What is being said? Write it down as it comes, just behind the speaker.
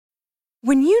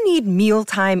When you need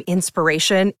mealtime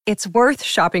inspiration, it's worth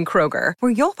shopping Kroger,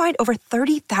 where you'll find over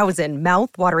 30,000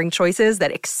 mouth-watering choices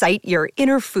that excite your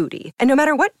inner foodie. And no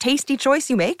matter what tasty choice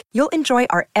you make, you'll enjoy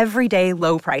our everyday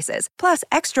low prices, plus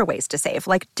extra ways to save,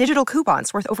 like digital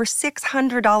coupons worth over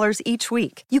 $600 each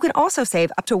week. You can also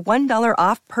save up to $1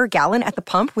 off per gallon at the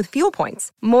pump with fuel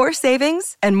points. More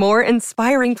savings and more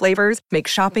inspiring flavors make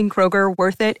shopping Kroger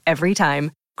worth it every time.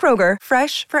 Kroger,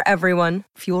 fresh for everyone.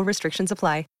 Fuel restrictions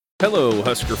apply. Hello,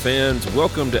 Husker fans.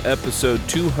 Welcome to episode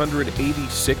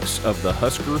 286 of the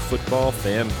Husker Football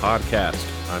Fan Podcast.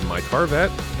 I'm Mike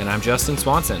Harvat. And I'm Justin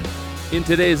Swanson. In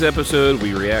today's episode,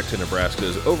 we react to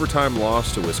Nebraska's overtime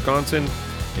loss to Wisconsin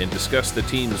and discuss the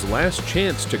team's last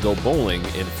chance to go bowling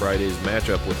in Friday's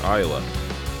matchup with Iowa.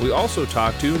 We also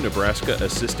talk to Nebraska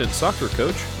assistant soccer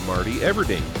coach Marty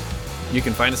Everding. You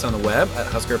can find us on the web at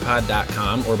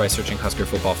huskerpod.com or by searching Husker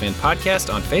Football Fan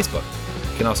Podcast on Facebook.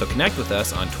 You can also connect with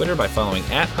us on Twitter by following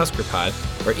 @HuskerPod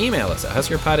or email us at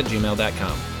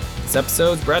huskerpod@gmail.com. This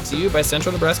episode is brought to you by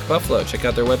Central Nebraska Buffalo. Check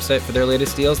out their website for their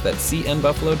latest deals. That's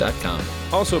cnbuffalo.com.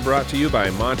 Also brought to you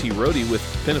by Monty Rohde with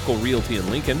Pinnacle Realty in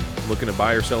Lincoln. Looking to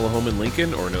buy or sell a home in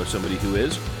Lincoln or know somebody who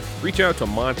is? Reach out to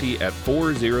Monty at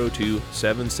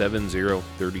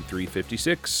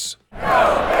 402-770-3356. Go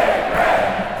Big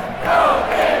Red! Go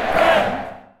Big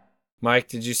Red! Mike,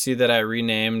 did you see that I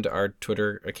renamed our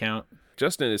Twitter account?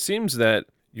 Justin, it seems that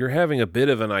you're having a bit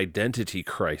of an identity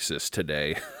crisis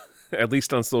today, at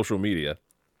least on social media.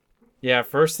 Yeah,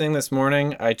 first thing this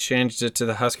morning, I changed it to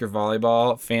the Husker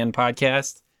Volleyball Fan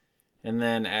Podcast. And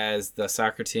then as the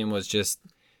soccer team was just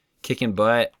kicking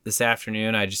butt this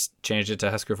afternoon, I just changed it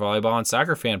to Husker Volleyball and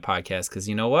Soccer Fan Podcast. Because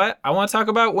you know what? I want to talk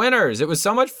about winners. It was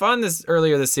so much fun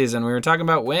earlier this season. We were talking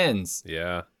about wins.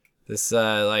 Yeah. This,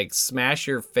 smash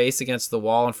your face against the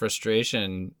wall in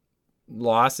frustration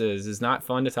losses is not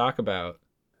fun to talk about.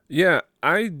 Yeah,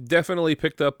 I definitely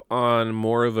picked up on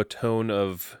more of a tone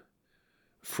of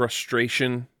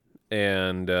frustration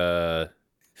and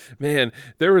man,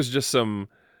 there was some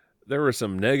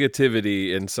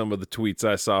negativity in some of the tweets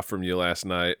I saw from you last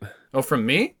night. Oh, from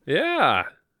me? Yeah.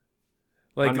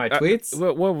 On my tweets?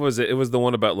 What was it? It was the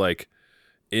one about like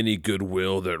any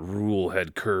goodwill that Rule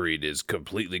had curried is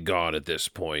completely gone at this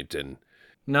point, and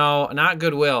no, not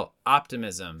goodwill,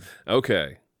 optimism.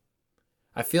 Okay.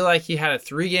 I feel like he had a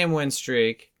 3-game win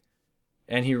streak,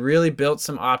 and he really built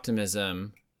some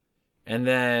optimism. And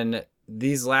then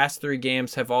these last 3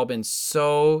 games have all been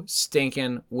so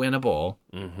stinking winnable.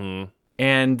 Mm-hmm.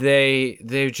 And they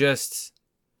kind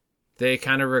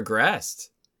of regressed.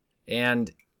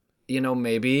 And,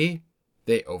 maybe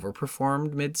they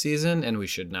overperformed midseason, and we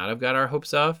should not have got our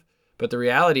hopes up. But the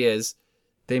reality is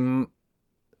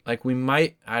we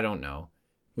might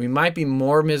be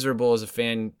more miserable as a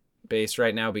fan base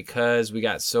right now because we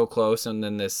got so close, and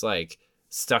then this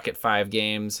stuck at 5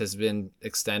 games has been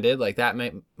extended. Like that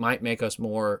might make us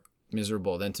more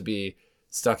miserable than to be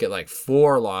stuck at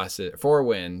 4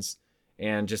 wins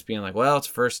and just being like, well, it's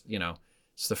it's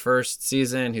the first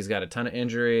season. He's got a ton of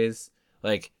injuries.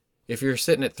 Like if you're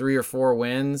sitting at 3 or 4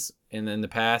 wins, and in the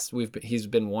past he's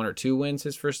been 1 or 2 wins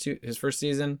his first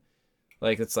season.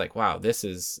 It's like, wow, this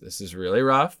is really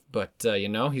rough, but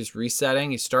he's resetting,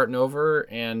 he's starting over,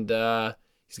 and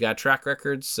he's got a track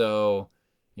record, so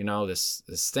this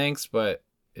stinks, but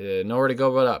nowhere to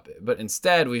go but up. But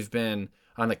instead, we've been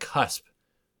on the cusp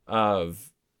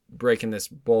of breaking this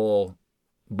bowlless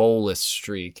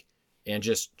streak and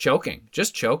just choking,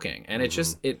 and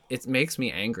it makes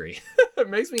me angry. It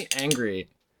makes me angry,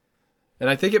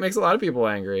 and I think it makes a lot of people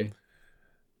angry.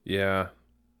 Yeah.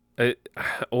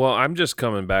 I'm just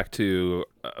coming back to,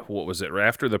 what was it,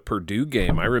 after the Purdue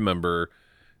game, I remember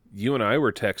you and I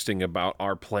were texting about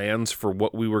our plans for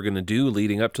what we were going to do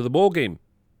leading up to the bowl game.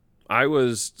 I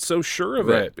was so sure of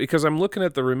it because I'm looking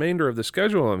at the remainder of the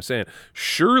schedule and I'm saying,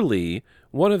 surely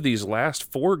one of these last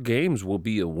 4 games will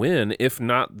be a win, if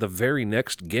not the very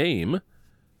next game.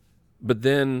 But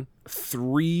then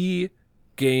 3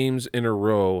 games in a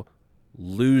row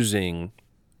losing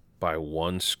by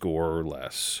 1 score or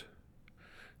less.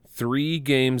 3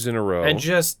 games in a row. And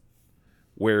just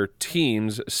where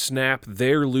teams snap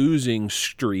their losing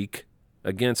streak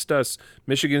against us.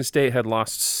 Michigan State had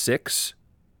lost 6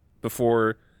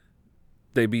 before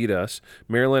they beat us.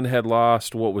 Maryland had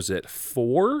lost,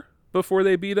 4 before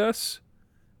they beat us?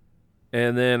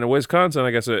 And then Wisconsin,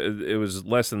 I guess it was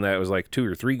less than that. It was 2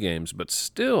 or 3 games. But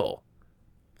still,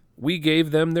 we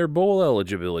gave them their bowl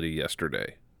eligibility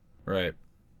yesterday. Right.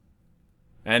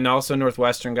 And also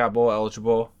Northwestern got bowl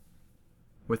eligible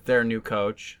with their new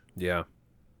coach. Yeah.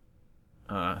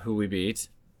 Who we beat.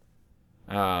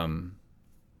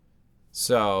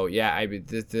 So, yeah,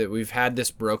 we've had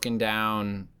this broken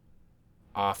down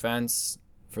offense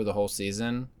for the whole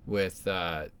season with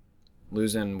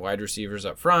losing wide receivers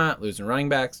up front, losing running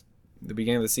backs at the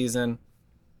beginning of the season.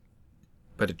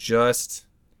 But it just,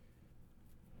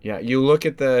 yeah, you look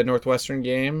at the Northwestern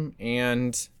game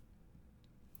and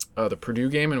the Purdue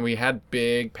game, and we had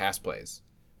big pass plays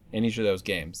in each of those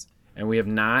games. And we have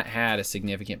not had a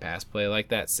significant pass play like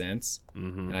that since.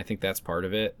 Mm-hmm. And I think that's part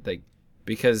of it. Like,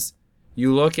 because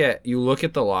you look at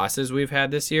the losses we've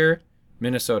had this year.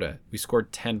 Minnesota, we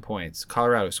scored 10 points.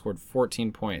 Colorado scored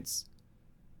 14 points.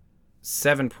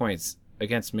 7 points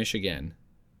against Michigan.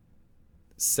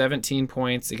 17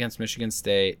 points against Michigan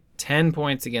State. 10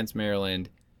 points against Maryland.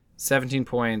 17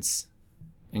 points,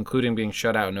 including being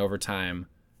shut out in overtime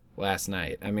last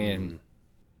night. I mean,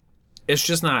 it's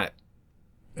just not...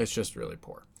 It's just really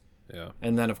poor. Yeah.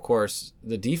 And then, of course,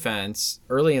 the defense,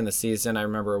 early in the season, I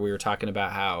remember we were talking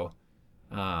about how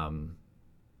on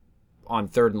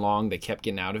 3rd and long, they kept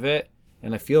getting out of it.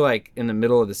 And I feel like in the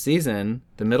middle of the season,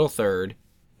 the middle third,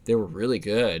 they were really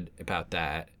good about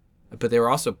that. But they were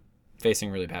also facing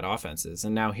really bad offenses.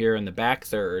 And now here in the back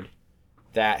third,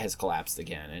 that has collapsed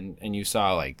again. And you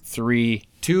saw like 2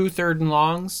 3rd and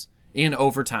longs in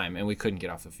overtime, and we couldn't get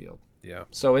off the field. Yeah.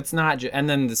 So it's not, and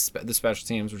then the special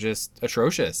teams were just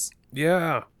atrocious.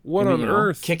 Yeah. What on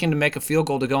earth? Kicking to make a field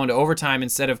goal to go into overtime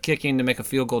instead of kicking to make a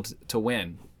field goal to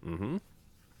win. Mm-hmm.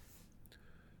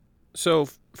 So,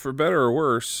 for better or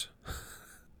worse,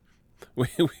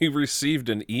 we received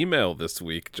an email this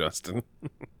week, Justin,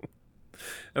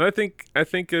 and I think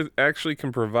it actually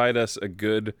can provide us a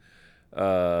good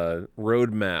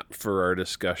roadmap for our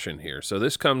discussion here. So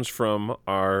this comes from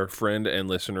our friend and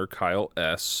listener Kyle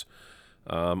S.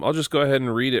 I'll just go ahead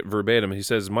and read it verbatim. He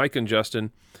says, "Mike and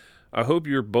Justin, I hope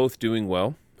you're both doing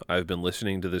well. I've been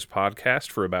listening to this podcast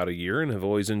for about a year and have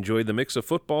always enjoyed the mix of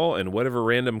football and whatever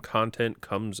random content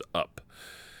comes up.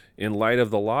 In light of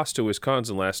the loss to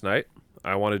Wisconsin last night,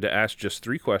 I wanted to ask just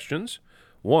 3 questions.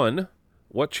 1,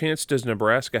 what chance does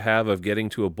Nebraska have of getting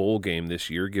to a bowl game this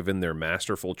year given their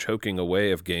masterful choking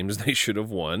away of games they should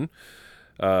have won?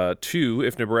 2,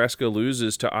 if Nebraska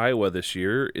loses to Iowa this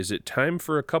year, is it time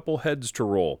for a couple heads to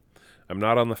roll? I'm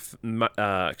not on the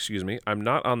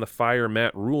fire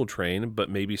Matt Rule train, but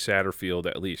maybe Satterfield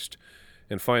at least.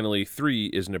 And finally, 3,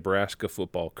 is Nebraska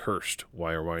football cursed?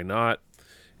 Why or why not?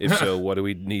 If so, what do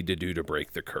we need to do to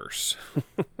break the curse?"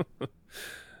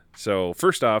 So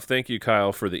first off, thank you,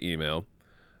 Kyle, for the email.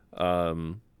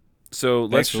 So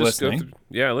let's just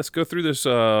go through this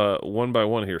one by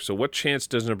one here. So what chance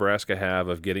does Nebraska have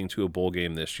of getting to a bowl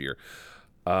game this year?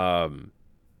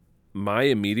 My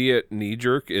immediate knee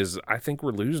jerk is I think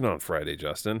we're losing on Friday,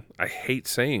 Justin. I hate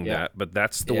saying that, but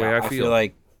that's the way I feel. I feel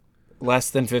like less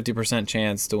than 50%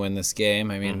 chance to win this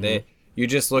game. I mean, you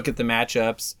just look at the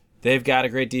matchups. They've got a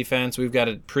great defense. We've got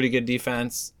a pretty good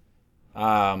defense.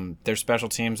 Their special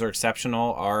teams are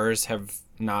exceptional. Ours have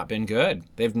not been good.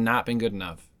 They've not been good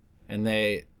enough. And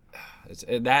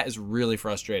that is really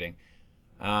frustrating.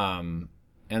 And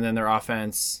then their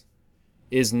offense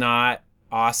is not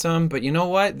awesome, but you know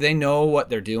what? They know what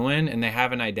they're doing, and they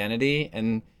have an identity,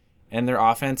 and their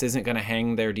offense isn't going to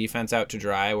hang their defense out to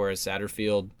dry, whereas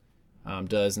Satterfield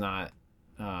does not.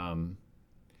 I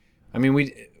mean,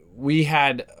 we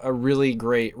had a really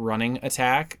great running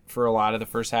attack for a lot of the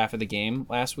first half of the game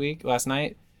last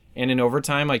night, and in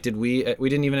overtime, like we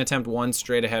didn't even attempt one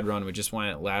straight ahead run. We just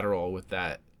went lateral with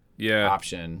that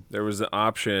option. There was the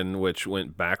option which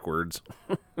went backwards.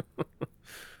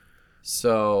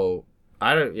 So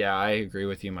I agree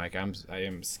with you, Mike. I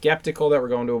am skeptical that we're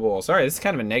going to a bowl. Sorry, this is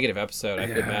kind of a negative episode. I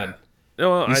feel bad. No,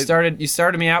 well, you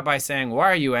started me out by saying,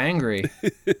 "Why are you angry?"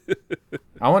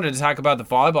 I wanted to talk about the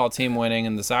volleyball team winning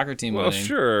and the soccer team winning. Well,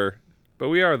 sure, but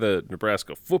we are the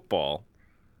Nebraska football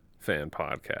fan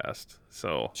podcast,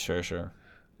 so sure.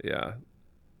 Yeah,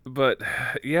 but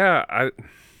yeah,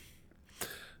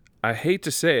 I hate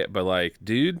to say it, but like,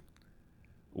 dude,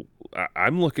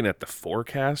 I'm looking at the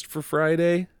forecast for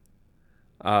Friday.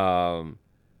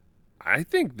 I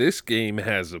think this game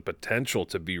has a potential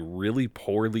to be really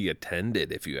poorly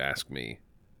attended, if you ask me.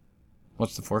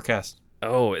 What's the forecast?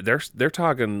 Oh, they're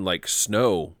talking like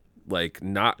snow, like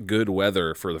not good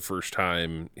weather for the first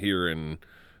time here in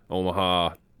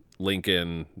Omaha,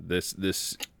 Lincoln,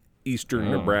 this eastern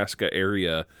Nebraska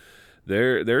area.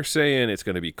 They're saying it's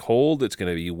going to be cold, it's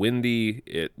going to be windy,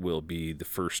 it will be the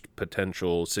first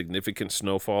potential significant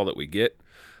snowfall that we get.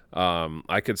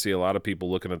 I could see a lot of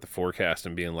people looking at the forecast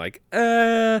and being like,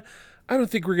 I don't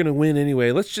think we're going to win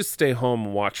anyway. Let's just stay home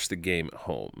and watch the game at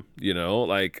home. You know,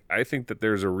 like I think that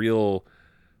there's a real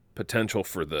potential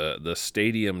for the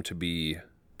stadium to be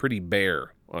pretty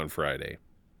bare on Friday.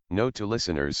 Note to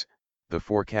listeners, the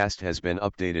forecast has been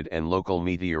updated and local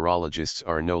meteorologists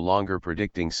are no longer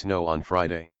predicting snow on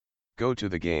Friday. Go to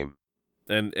the game.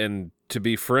 And to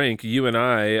be frank, you and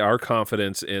I, our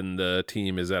confidence in the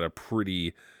team is at a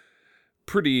pretty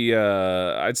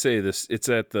I'd say it's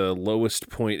at the lowest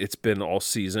point it's been all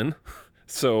season.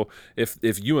 So if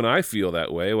you and I feel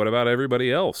that way, what about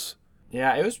everybody else?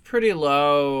 Yeah, it was pretty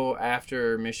low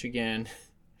after Michigan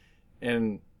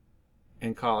and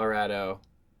Colorado.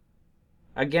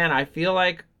 Again, I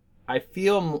can't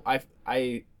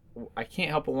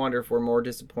help but wonder if we're more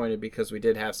disappointed because we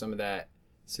did have some of that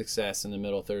success in the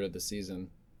middle third of the season.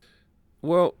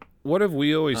 Well, what have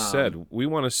we always said? We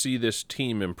want to see this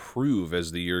team improve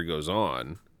as the year goes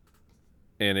on.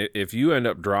 And if you end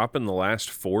up dropping the last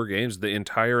 4 games, the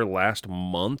entire last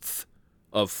month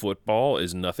of football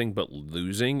is nothing but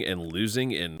losing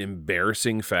in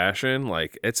embarrassing fashion,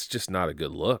 like, it's just not a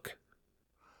good look.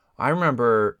 I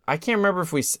can't remember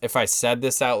if I said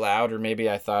this out loud or maybe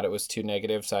I thought it was too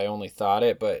negative, so I only thought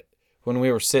it, but when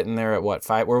we were sitting there at what,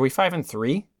 5, were we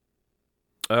 5-3?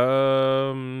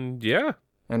 Yeah.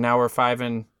 And now we're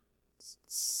 5-6.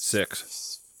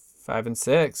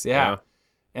 5-6, yeah.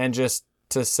 And just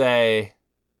to say,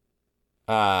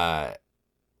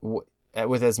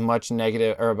 with as much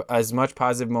negative or as much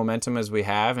positive momentum as we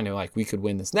have, and like we could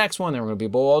win this next one, then we're going to be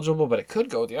bowl eligible, but it could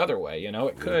go the other way. You know,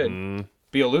 it could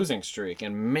be a losing streak,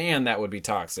 and man, that would be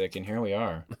toxic. And here we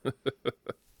are.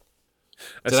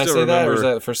 Did I say that, or is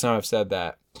that the first time I've said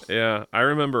that? Yeah, I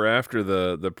remember after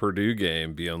the Purdue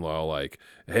game being all like,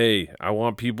 "Hey, I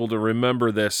want people to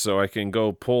remember this so I can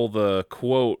go pull the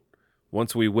quote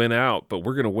once we win out, but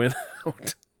we're going to win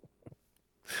out."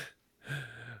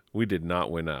 We did not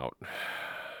win out.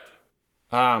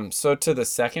 So to the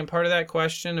second part of that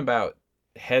question about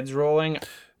heads rolling.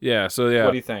 Yeah, so yeah.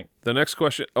 What do you think? The next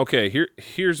question. Okay,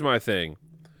 here's my thing.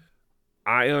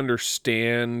 I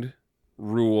understand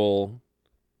Rule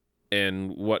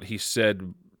and what he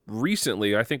said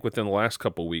recently, I think within the last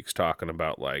couple weeks, talking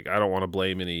about, like, I don't want to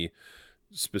blame any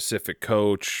specific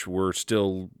coach. We're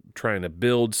still trying to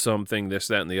build something, this,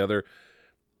 that, and the other.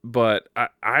 But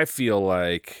I feel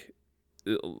like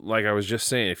I was just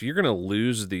saying, if you're going to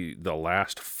lose the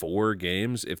last 4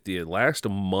 games, if the last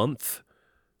month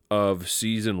of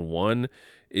season 1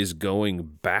 is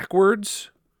going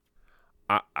backwards,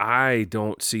 I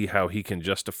don't see how he can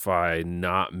justify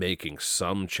not making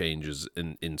some changes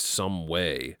in some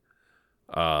way.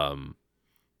 So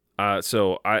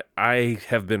I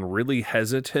have been really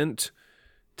hesitant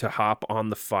to hop on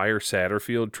the fire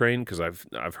Satterfield train because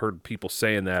I've heard people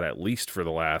saying that at least for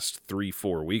the last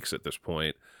 3-4 weeks at this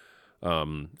point,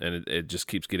 and it just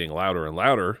keeps getting louder and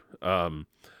louder.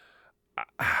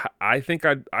 I think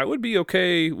I would be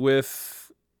okay with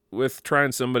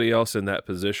trying somebody else in that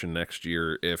position next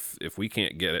year if we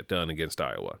can't get it done against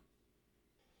Iowa.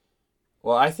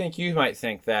 Well, I think you might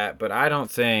think that, but I don't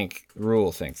think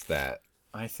Rule thinks that.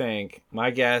 I think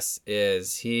my guess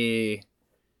is this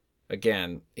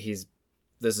is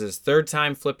his 3rd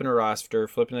time flipping a roster,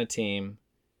 flipping a team,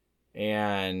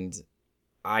 and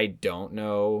I don't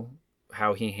know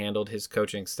how he handled his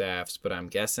coaching staffs, but I'm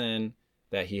guessing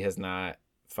that he has not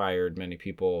fired many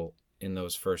people in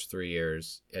those first 3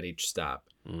 years at each stop.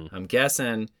 I'm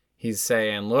guessing he's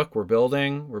saying, look, we're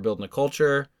building a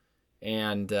culture,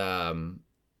 and I'm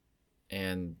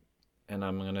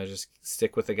going to just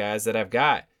stick with the guys that I've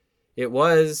got. It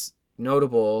was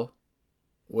notable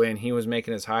when he was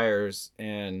making his hires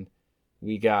and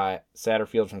we got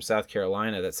Satterfield from South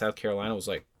Carolina, that South Carolina was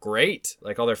like, great.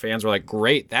 Like, all their fans were like,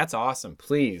 great, that's awesome.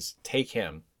 Please take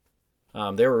him.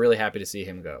 They were really happy to see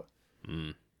him go.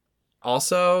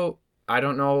 Also, I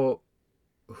don't know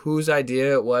whose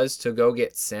idea it was to go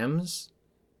get Sims,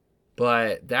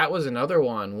 but that was another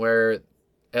one where,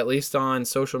 at least on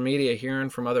social media, hearing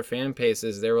from other fan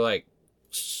bases, they were like,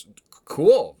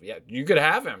 cool, yeah, you could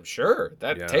have him, sure,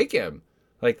 take him.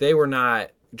 Like, they were not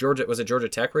Georgia. Was it Georgia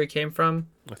Tech where he came from?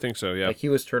 I think so, yeah. Like, he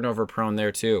was turnover prone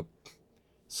there too.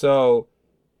 So,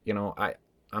 you know,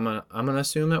 I'm gonna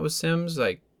assume that was Sims,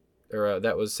 like, or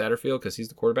that was Satterfield because he's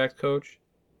the quarterback coach.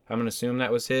 I'm gonna assume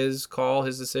that was his call,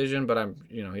 his decision, but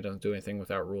he doesn't do anything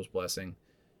without Rule's blessing.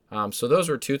 So those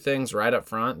were 2 things right up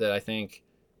front that I think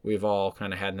we've all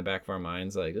kind of had in the back of our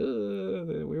minds, like,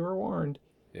 we were warned.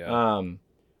 Yeah.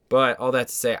 But all that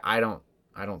to say, I don't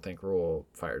think Rule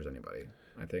fires anybody.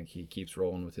 I think he keeps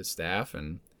rolling with his staff,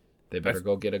 and they better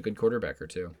go get a good quarterback or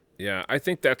 2. Yeah, I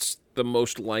think that's the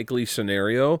most likely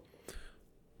scenario.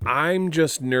 I'm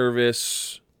just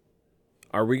nervous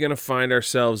are we going to find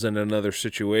ourselves in another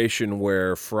situation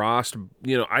where Frost,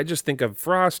 I just think of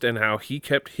Frost and how he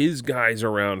kept his guys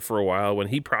around for a while when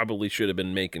he probably should have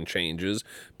been making changes,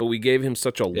 but we gave him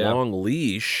such a long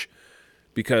leash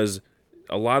because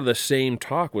a lot of the same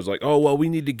talk was like, oh, well, we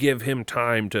need to give him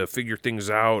time to figure things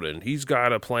out and he's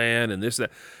got a plan and this,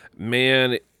 that.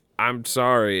 Man, I'm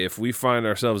sorry if we find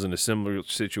ourselves in a similar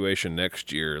situation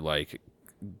next year, like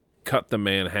cut the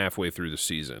man halfway through the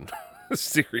season.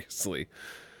 Seriously.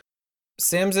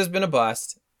 Sims has been a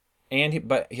bust,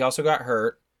 but he also got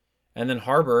hurt. And then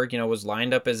Harburg, was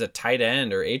lined up as a tight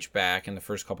end or H-back in the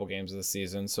first couple games of the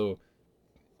season. So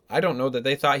I don't know that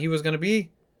they thought he was going to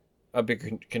be a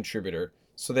big contributor.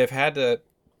 So they've had to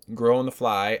grow on the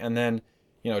fly. And then,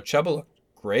 Chuba looked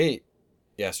great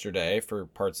yesterday for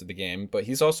parts of the game, but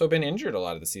he's also been injured a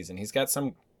lot of the season. He's got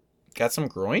some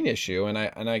groin issue, and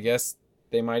I guess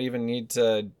they might even need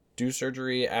to do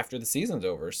surgery after the season's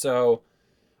over. So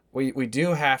we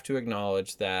do have to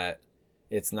acknowledge that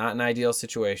it's not an ideal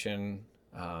situation,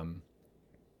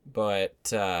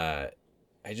 but I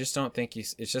just don't think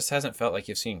it just hasn't felt like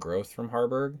you've seen growth from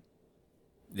Harburg.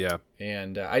 Yeah.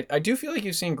 And I do feel like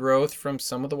you've seen growth from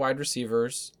some of the wide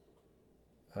receivers.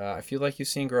 I feel like you've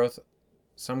seen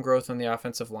some growth on the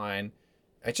offensive line.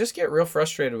 I just get real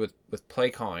frustrated with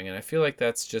play calling, and I feel like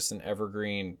that's just an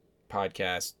evergreen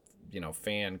podcast,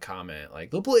 fan comment, like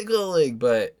the play calling.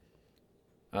 But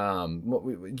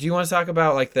do you want to talk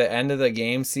about like the end of the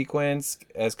game sequence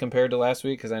as compared to last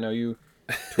week? Because I know you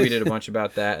tweeted a bunch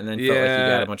about that, and then felt like you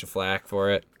got a bunch of flack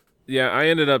for it. Yeah, I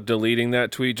ended up deleting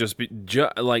that tweet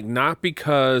not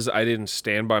because I didn't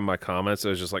stand by my comments. I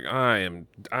was just like, I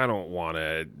don't want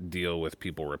to deal with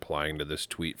people replying to this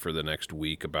tweet for the next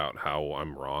week about how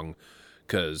I'm wrong,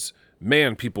 because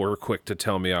man, people were quick to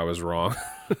tell me I was wrong.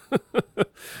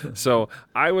 So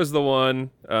I was the one,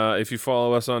 if you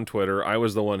follow us on Twitter, I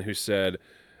was the one who said,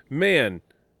 man,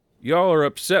 y'all are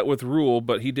upset with Rule,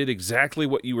 but he did exactly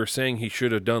what you were saying he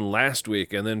should have done last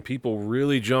week. And then people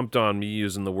really jumped on me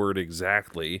using the word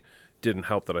exactly. Didn't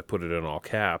help that I put it in all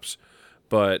caps.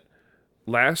 But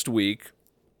last week,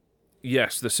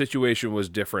 yes, the situation was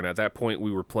different. At that point,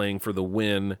 we were playing for the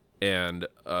win, and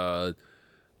a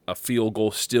field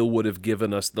goal still would have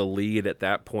given us the lead at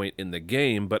that point in the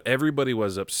game. But everybody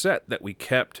was upset that we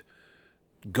kept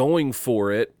going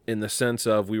for it, in the sense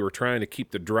of we were trying to keep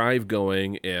the drive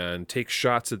going and take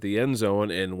shots at the end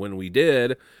zone. And when we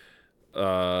did,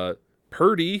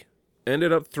 Purdy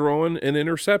ended up throwing an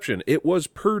interception. It was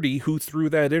Purdy who threw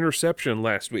that interception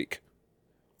last week.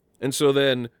 And so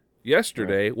then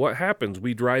yesterday, what happens?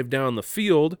 We drive down the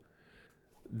field.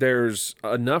 There's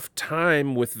enough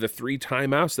time with the 3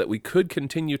 timeouts that we could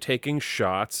continue taking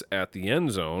shots at the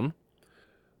end zone.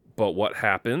 But what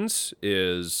happens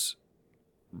is,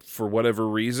 for whatever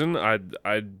reason, I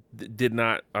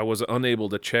was unable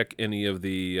to check any of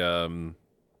the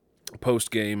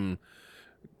post-game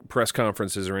press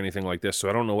conferences or anything like this, so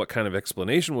I don't know what kind of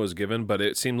explanation was given, but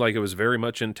it seemed like it was very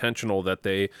much intentional that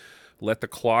they let the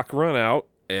clock run out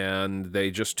and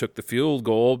they just took the field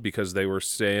goal because they were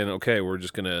saying, okay, we're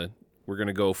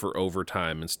gonna go for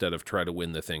overtime instead of try to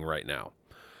win the thing right now.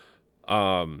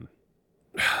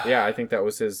 Yeah, I think that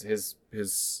was his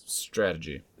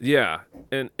strategy. Yeah,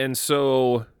 and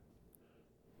so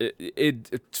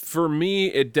it for me,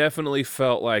 it definitely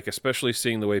felt like, especially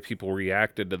seeing the way people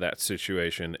reacted to that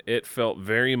situation, it felt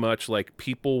very much like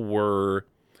people were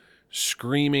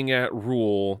screaming at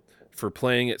Rule for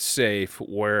playing it safe,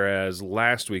 whereas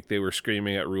last week they were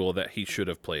screaming at Rule that he should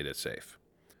have played it safe.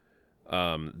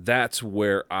 That's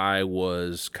where I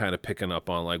was kind of picking up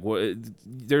on, like,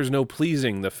 there's no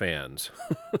pleasing the fans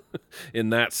in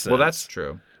that sense. Well, that's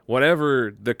true.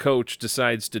 Whatever the coach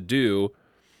decides to do,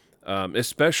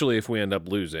 especially if we end up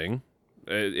losing,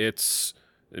 it's,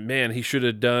 man, he should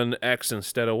have done X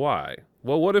instead of Y.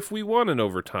 Well, what if we won in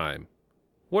overtime?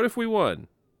 What if we won?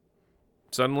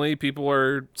 Suddenly people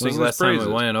are singing his praises. When was the last time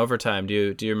we won in overtime? Do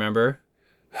you remember?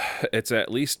 It's at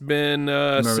least been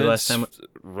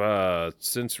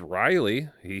since Riley.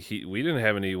 We didn't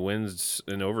have any wins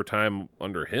in overtime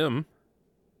under him.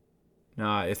 No,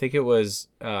 I think it was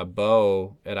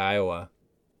Bo at Iowa.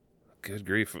 Good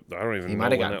grief! I don't even know when that was. He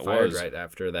might have gotten fired right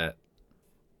after that.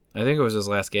 I think it was his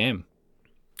last game.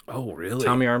 Oh, really?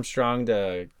 Tommy Armstrong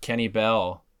to Kenny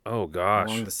Bell. Oh gosh!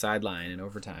 Along the sideline in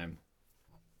overtime.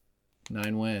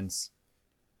 9 wins.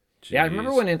 Jeez. Yeah,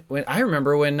 I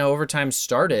remember when overtime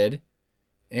started,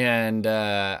 and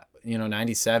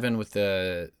 97 with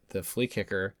the flea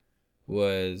kicker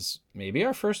was maybe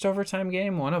our first overtime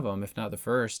game, one of them, if not the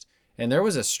first. And there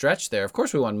was a stretch there. Of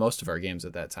course, we won most of our games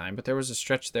at that time, but there was a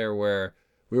stretch there where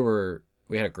we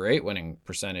had a great winning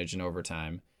percentage in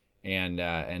overtime,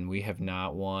 and we have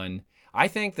not won. I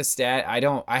think the stat,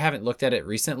 I haven't looked at it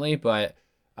recently, but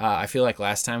I feel like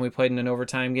last time we played in an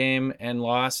overtime game and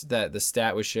lost, that the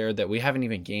stat was shared that we haven't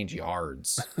even gained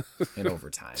yards in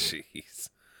overtime. Jeez.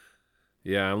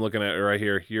 Yeah, I'm looking at it right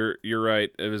here. You're right.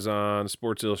 It was on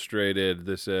Sports Illustrated.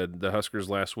 They said the Huskers'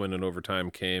 last win in overtime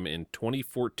came in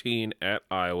 2014 at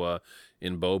Iowa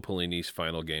in Bo Pelini's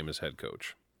final game as head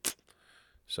coach.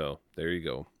 So there you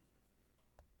go.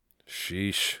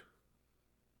 Sheesh.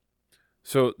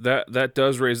 So that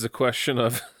does raise the question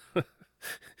of,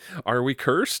 are we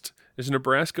cursed? Is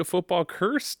Nebraska football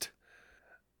cursed?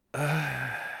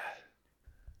 I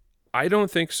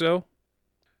don't think so.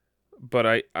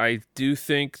 But I do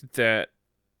think that,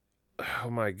 oh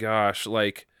my gosh,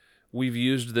 like, we've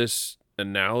used this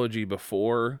analogy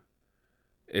before.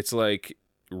 It's like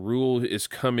Rule is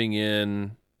coming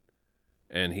in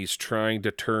and he's trying to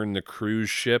turn the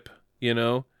cruise ship, you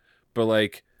know? But,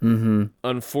 like,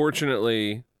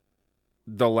 unfortunately,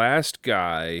 the last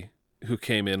guy who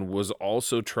came in was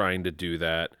also trying to do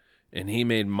that, and he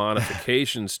made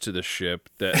modifications to the ship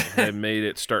that had made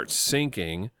it start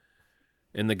sinking.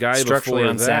 And the guy Structurally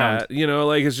before unsound. that, you know,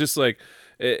 like, it's just like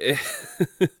the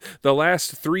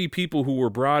last three people who were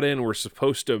brought in were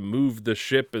supposed to move the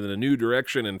ship in a new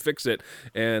direction and fix it,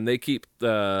 and they keep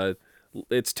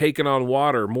it's taking on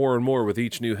water more and more with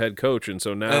each new head coach, and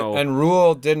so now And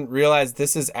Rule didn't realize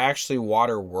this is actually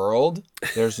water world.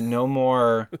 There's no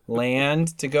more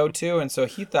land to go to, and so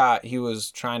he thought he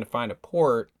was trying to find a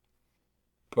port,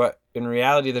 but in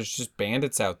reality, there's just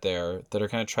bandits out there that are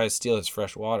going to try to steal his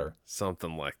fresh water.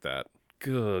 something like that.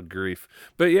 Good grief!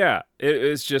 But yeah,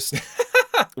 it's just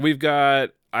we've got.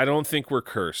 I don't think we're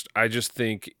cursed. I just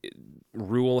think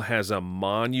Rule has a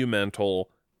monumental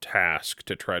task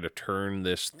to try to turn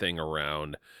this thing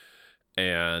around,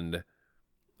 and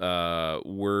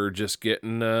we're just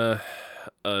getting a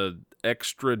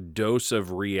extra dose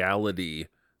of reality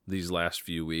these last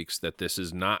few weeks that this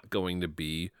is not going to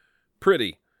be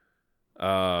pretty.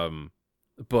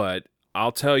 But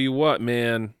I'll tell you what,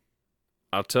 man.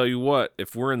 I'll tell you what,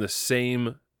 if we're in the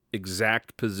same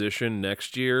exact position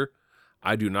next year,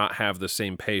 I do not have the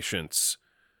same patience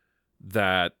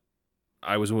that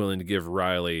I was willing to give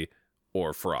Riley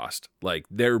or Frost. Like,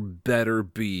 there better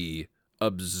be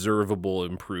observable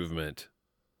improvement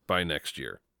by next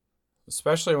year.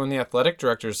 Especially when the athletic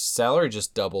director's salary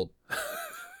just doubled.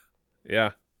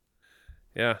 Yeah.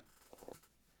 Yeah.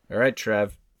 All right,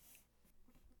 Trev.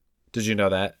 Did you know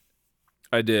that?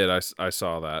 I did. I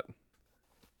saw that.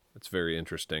 It's very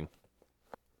interesting.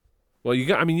 Well, you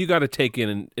got to take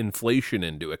in inflation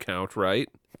into account, right?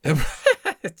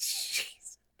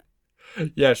 Jeez.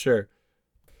 Yeah, sure.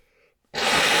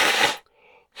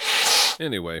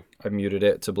 Anyway, I muted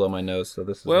it to blow my nose, so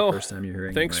this is the first time you're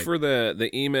hearing thanks it. Right? for the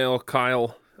email,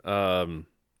 Kyle.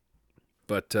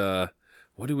 But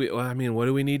what do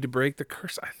we need to break the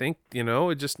curse? I think,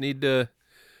 it just need to,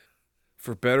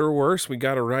 for better or worse, we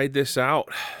got to ride this out.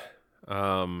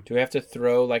 Do we have to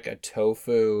throw like a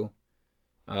tofu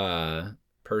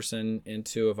person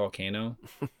into a volcano?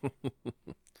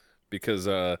 Because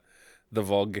the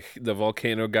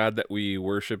volcano god that we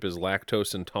worship is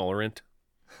lactose intolerant.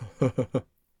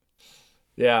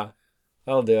 Yeah,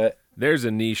 I'll do it. There's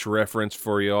a niche reference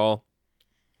for y'all.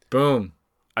 Boom.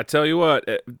 I tell you what,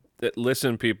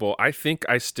 listen, people, I think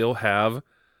I still have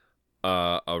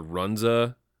a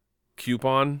Runza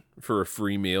coupon for a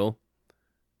free meal.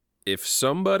 If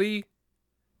somebody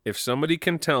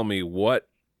can tell me what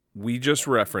we just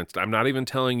referenced, I'm not even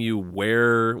telling you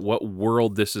what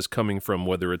world this is coming from,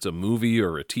 whether it's a movie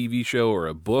or a TV show or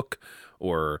a book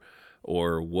or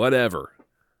whatever.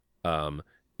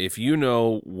 If you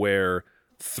know where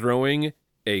throwing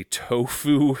a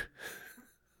tofu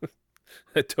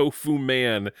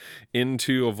man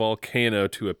into a volcano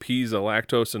to appease a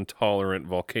lactose intolerant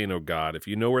volcano god, if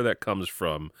you know where that comes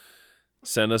from,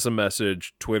 send us a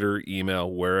message, Twitter,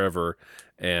 email, wherever,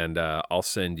 and I'll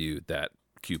send you that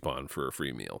coupon for a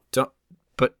free meal.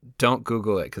 Don't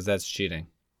Google it, because that's cheating.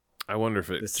 I wonder if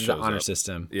it This shows is the honor up.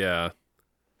 system. Yeah,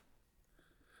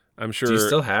 I'm sure. Do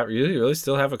you really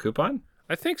still have a coupon?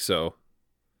 I think so.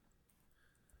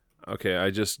 Okay,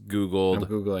 I just Googled. I'm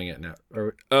Googling it now.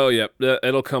 Oh, yeah.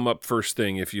 It'll come up first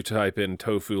thing if you type in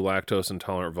tofu lactose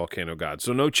intolerant volcano god.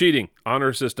 So no cheating.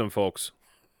 Honor system, folks.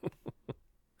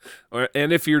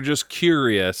 And if you're just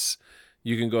curious,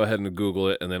 you can go ahead and Google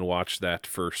it and then watch that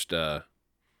first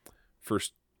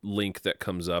link that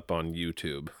comes up on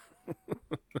YouTube.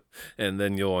 And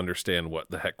then you'll understand what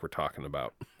the heck we're talking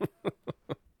about.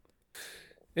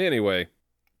 Anyway.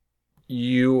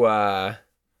 You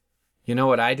You know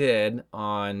what I did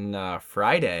on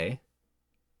Friday?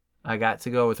 I got to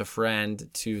go with a friend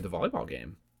to the volleyball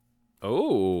game.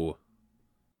 Oh,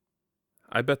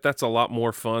 I bet that's a lot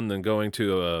more fun than going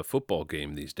to a football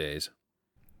game these days.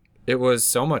 It was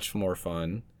so much more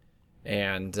fun,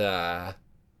 and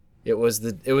it was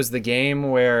the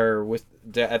game where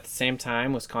at the same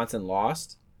time Wisconsin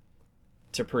lost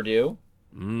to Purdue,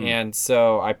 and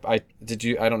so I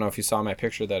don't know if you saw my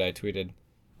picture that I tweeted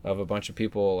of a bunch of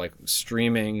people like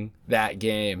streaming that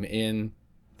game in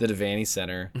the Devaney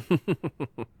Center,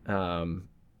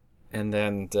 and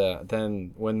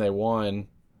then when they won,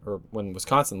 or when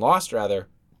Wisconsin lost rather,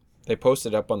 they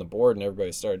posted up on the board and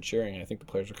everybody started cheering. And I think the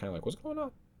players were kind of like, "What's going on?"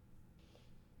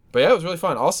 But yeah, it was really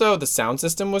fun. Also, the sound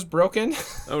system was broken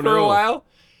for a while,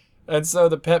 and so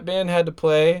the pep band had to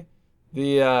play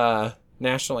the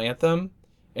national anthem,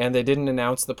 and they didn't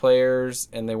announce the players,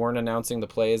 and they weren't announcing the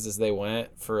plays as they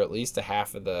went for at least a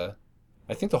half of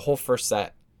I think the whole first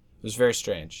set. It was very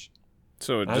strange.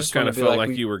 So it just kind of felt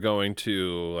like you were going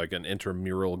to like an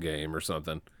intramural game or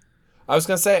something. I was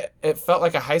going to say it felt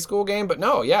like a high school game, but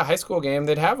no, yeah, high school game,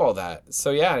 they'd have all that.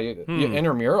 So yeah,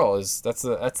 intramural that's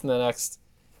the next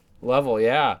level,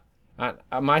 yeah.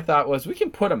 My thought was we can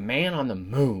put a man on the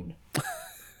moon.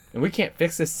 And we can't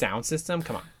fix this sound system?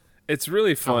 Come on. It's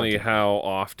really funny how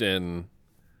often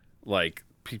like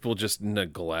people just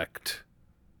neglect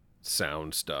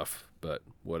sound stuff, but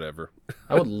whatever.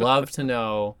 I would love to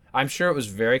know. I'm sure it was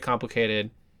very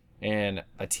complicated, and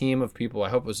a team of people, I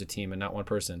hope it was a team and not one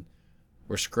person,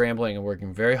 were scrambling and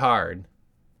working very hard.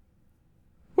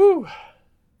 Woo!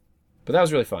 But that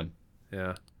was really fun.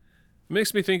 Yeah. It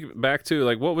makes me think back to,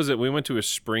 like, what was it? We went to a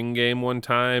spring game one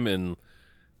time, and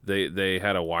they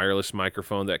had a wireless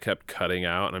microphone that kept cutting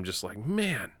out, and I'm just like,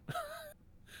 man,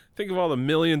 think of all the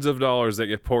millions of dollars that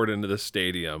get poured into the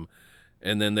stadium,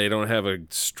 and then they don't have a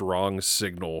strong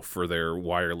signal for their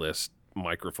wireless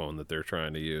microphone that they're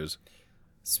trying to use.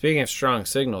 Speaking of strong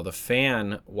signal, the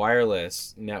fan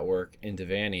wireless network in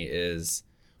Devaney is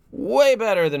way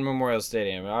better than Memorial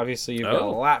Stadium. Obviously, you've got a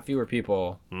lot fewer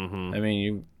people. Mm-hmm. I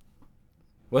mean,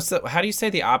 how do you say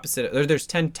the opposite? There's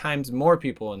 10 times more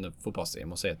people in the football stadium.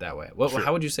 We'll say it that way. Sure.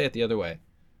 How would you say it the other way?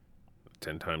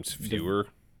 10 times fewer?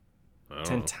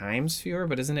 10 times fewer?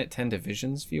 But isn't it 10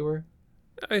 divisions fewer?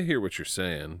 I hear what you're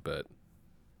saying, but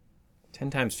 10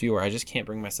 times fewer. I just can't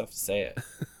bring myself to say it.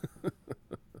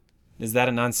 Is that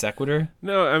a non sequitur?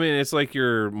 No, I mean, it's like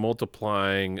you're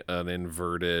multiplying an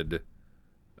inverted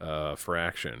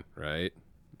fraction, right?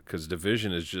 Because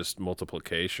division is just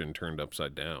multiplication turned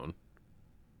upside down.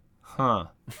 Huh.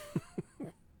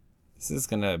 This is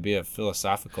going to be a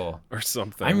philosophical... Or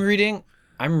something. I'm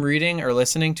reading or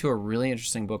listening to a really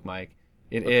interesting book, Mike.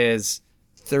 It is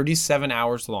 37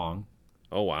 hours long.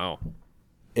 Oh, wow.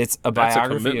 It's a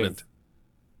biography. That's a commitment.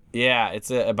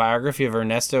 It's a biography of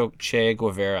Ernesto Che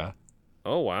Guevara.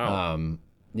 Oh, wow.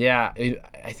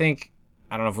 I think,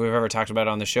 I don't know if we've ever talked about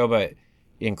it on the show, but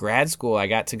in grad school, I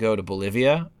got to go to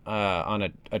Bolivia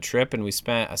on a trip, and we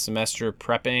spent a semester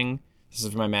prepping. This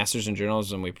is my master's in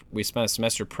journalism. We spent a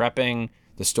semester prepping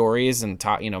the stories and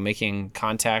making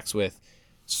contacts with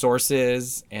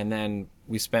sources, and then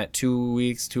we spent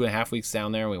 2.5 weeks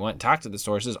down there, and we went and talked to the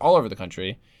sources all over the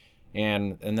country.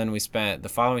 And then we spent the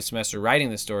following semester writing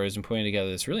the stories and putting together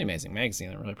this really amazing magazine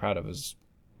that I'm really proud of. It was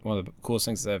one of the coolest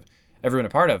things that I've ever been a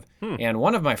part of. And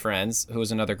one of my friends, who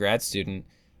was another grad student,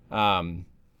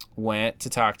 went to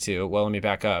talk to, well, let me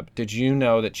back up. Did you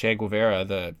know that Che Guevara,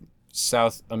 the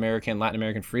South American, Latin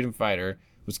American freedom fighter,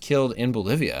 was killed in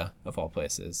Bolivia, of all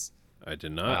places? I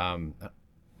did not.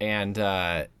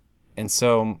 And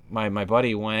so my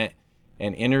buddy went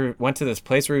and went to this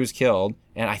place where he was killed,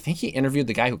 and I think he interviewed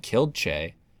the guy who killed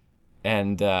Che,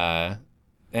 and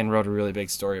wrote a really big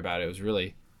story about it. It was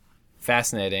really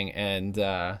fascinating, and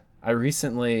I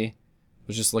recently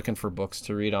was just looking for books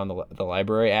to read on the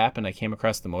library app, and I came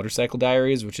across the Motorcycle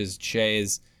Diaries, which is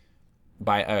Che's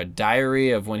a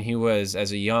diary of when he was,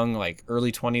 as a young, like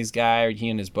early 20s guy, he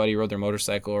and his buddy rode their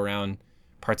motorcycle around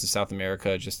parts of South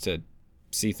America just to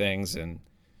see things and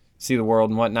see the world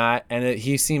and whatnot. And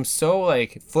he seems so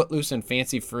like footloose and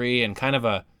fancy free and kind of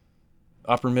a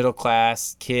upper middle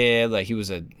class kid. Like he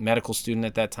was a medical student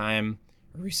at that time,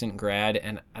 a recent grad.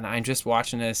 And I'm just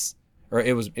watching this, or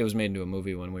it was made into a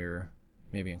movie when we were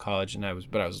maybe in college. And I was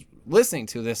listening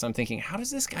to this. I'm thinking, how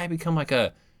does this guy become like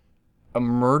a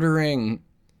murdering,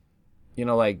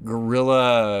 like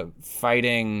guerrilla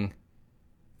fighting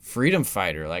freedom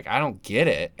fighter? Like, I don't get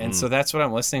it. And so that's what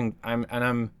I'm listening.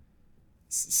 I'm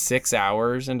 6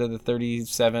 hours into the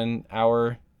 37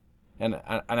 hour, and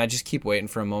I just keep waiting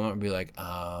for a moment and be like,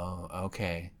 oh,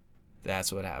 okay,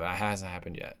 That's what happened. It hasn't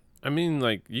happened yet. I mean,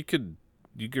 like, you could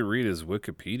read his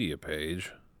Wikipedia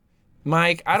page.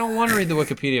 Mike, I don't want to read the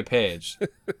Wikipedia page.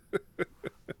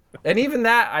 And even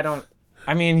that, I don't.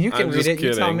 I mean, you can I'm read just it.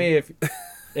 You tell kidding. me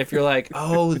if you're like,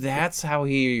 oh, that's how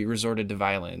he resorted to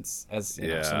violence as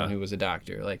Yeah. someone who was a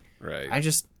doctor. Like, Right. I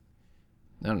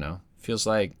don't know. Feels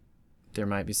like there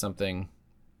might be something.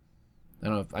 I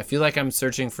don't know. I feel like I'm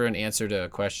searching for an answer to a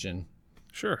question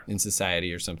Sure. in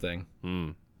society or something.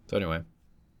 So anyway,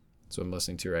 that's what I'm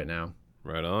listening to right now.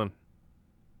 Right on.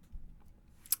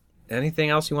 Anything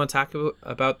else you want to talk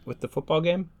about with the football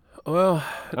game? Well,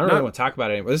 I don't really want to talk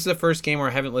about it anymore. This is the first game where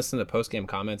I haven't listened to post-game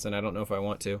comments, and I don't know if I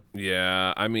want to.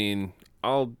 Yeah, I mean,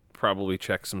 I'll probably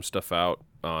check some stuff out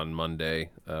on Monday.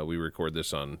 We record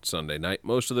this on Sunday night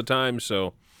most of the time,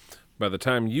 so by the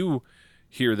time you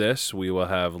hear this, we will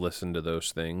have listened to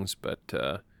those things. But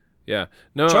yeah,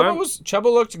 no, Chuba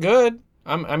looked good.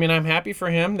 I'm happy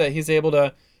for him that he's able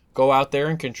to go out there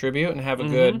and contribute and have a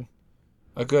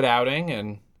good outing,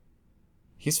 and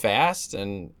he's fast.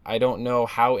 And I don't know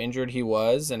how injured he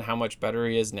was and how much better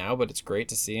he is now, but it's great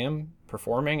to see him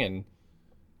performing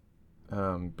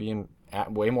and being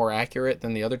way more accurate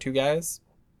than the other two guys.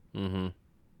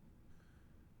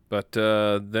 But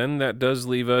then that does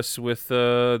leave us with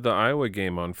the Iowa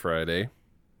game on Friday.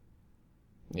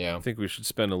 Yeah. I think we should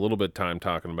spend a little bit of time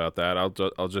talking about that.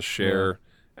 I'll just share,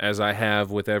 as I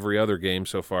have with every other game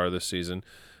so far this season.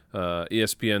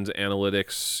 ESPN's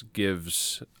analytics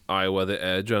gives Iowa the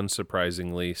edge,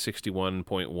 unsurprisingly,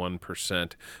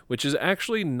 61.1%, which is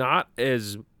actually not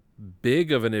as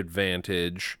big of an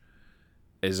advantage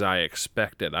as I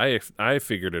expected. I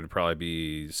figured it'd probably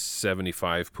be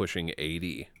 75 pushing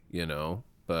 80,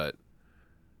 but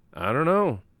I don't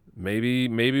know. Maybe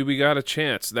we got a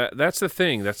chance. That's the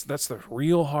thing. That's the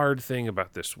real hard thing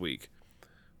about this week.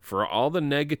 For all the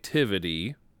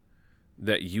negativity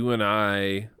that you and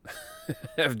I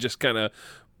have just kind of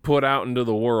put out into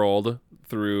the world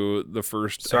through the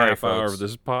first half hour of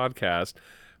this podcast,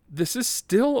 this is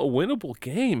still a winnable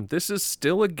game. This is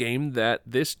still a game that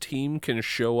this team can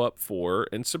show up for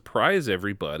and surprise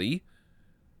everybody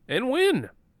and win.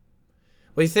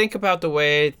 Well, you think about the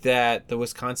way that the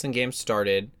Wisconsin game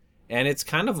started, and it's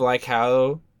kind of like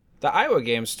how the Iowa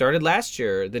game started last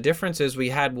year. The difference is we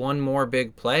had one more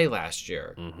big play last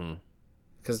year.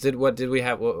 Because what did we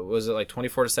have? What was it, like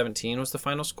 24-17 was the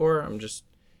final score? I'm just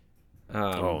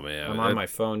oh man, I'm on my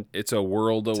phone. It's a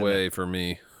world away for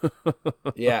me.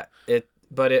 Yeah,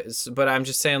 but I'm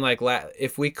just saying, like,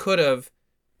 if we could have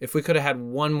had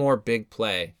one more big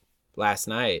play last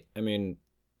night. I mean,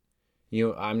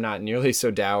 I'm not nearly so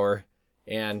dour,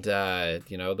 and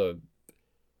the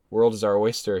world is our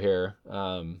oyster here.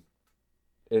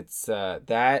 It's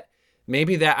that.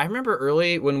 Maybe that I remember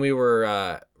early when we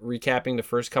were recapping the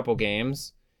first couple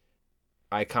games,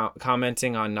 I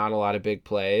commenting on not a lot of big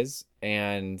plays,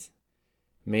 and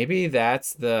maybe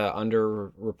that's the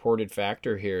underreported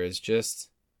factor here is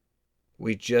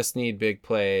we just need big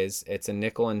plays. It's a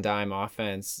nickel and dime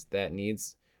offense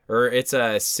it's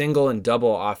a single and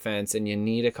double offense, and you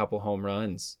need a couple home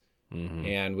runs.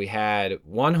 And we had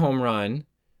one home run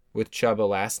with Chuba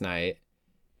last night,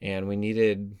 and we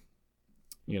needed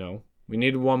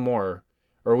one more,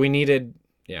 or we needed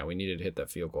to hit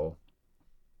that field goal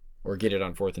or get it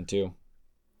on 4th and 2.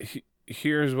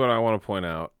 Here's what I want to point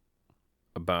out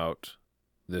about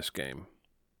this game.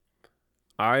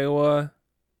 Iowa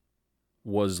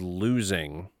was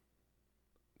losing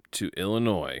to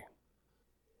Illinois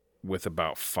with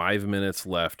about 5 minutes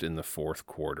left in the fourth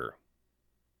quarter.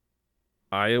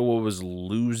 Iowa was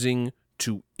losing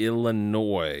to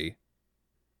Illinois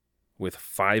with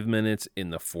 5 minutes in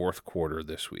the fourth quarter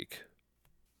this week.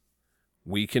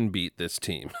 We can beat this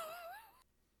team.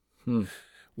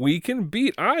 We can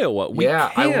beat Iowa. We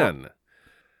can.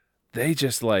 They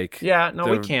just we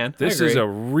can. This is a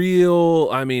real,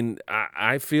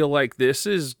 I feel like this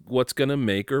is what's going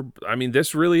to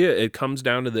this really, it comes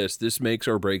down to this. This makes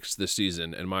or breaks the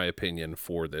season, in my opinion,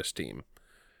 for this team.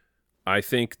 I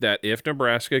think that if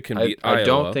Nebraska can beat Iowa.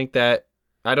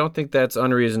 I don't think that's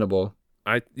unreasonable.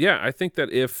 I think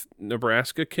that if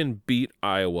Nebraska can beat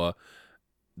Iowa,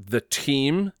 the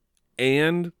team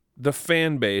and the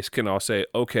fan base can all say,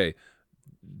 okay,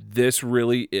 this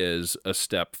really is a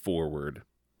step forward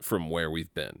from where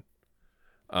we've been.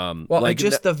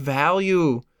 The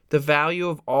value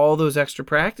of all those extra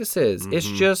practices, it's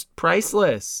just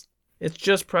priceless. It's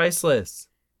just priceless.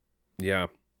 Yeah.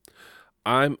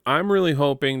 I'm really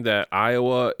hoping that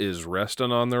Iowa is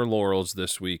resting on their laurels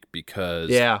this week because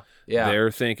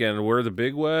they're thinking we're the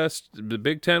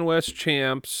Big Ten West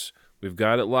champs. We've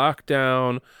got it locked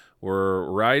down. We're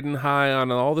riding high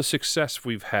on all the success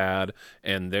we've had,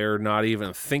 and they're not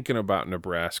even thinking about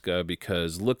Nebraska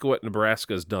because look what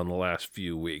Nebraska's done the last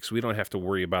few weeks. We don't have to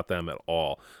worry about them at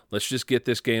all. Let's just get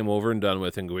this game over and done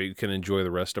with, and we can enjoy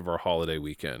the rest of our holiday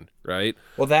weekend, right?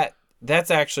 Well,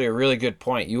 that's actually a really good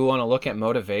point. You want to look at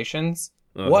motivations.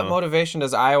 What motivation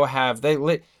does Iowa have?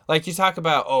 Like you talk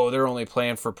about, oh, they're only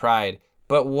playing for pride.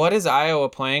 But what is Iowa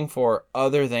playing for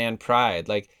other than pride?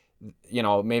 Like,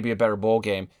 maybe a better bowl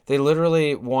game. They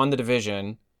literally won the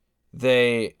division.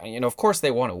 They, of course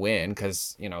they want to win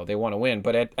because, they want to win.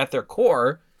 But at their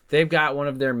core, they've got one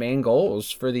of their main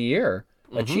goals for the year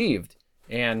achieved.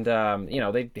 And,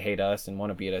 they hate us and want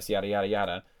to beat us, yada, yada,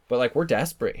 yada. But, like, we're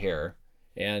desperate here.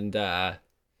 And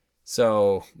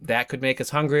so that could make us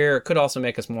hungrier. It could also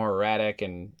make us more erratic.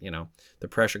 And, the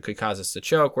pressure could cause us to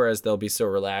choke, whereas they'll be so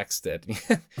relaxed that,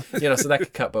 so that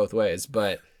could cut both ways.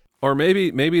 But or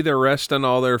maybe they're resting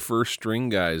all their first string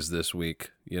guys this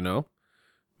week,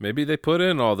 Maybe they put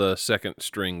in all the second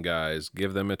string guys,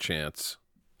 give them a chance,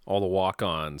 all the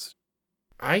walk-ons.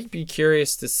 I'd be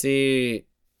curious to see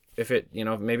if it,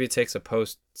 maybe it takes a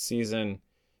postseason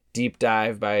deep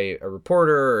dive by a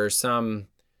reporter or some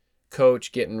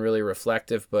coach getting really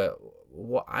reflective. But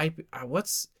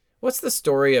what's the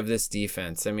story of this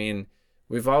defense? I mean,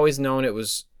 we've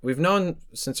known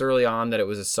since early on that it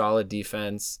was a solid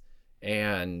defense.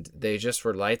 And they just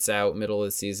were lights out middle of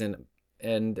the season.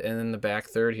 And in the back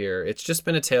third here, it's just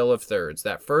been a tale of thirds.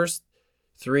 That first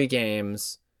 3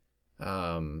 games,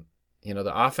 the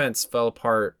offense fell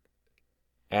apart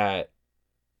at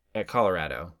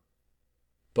Colorado.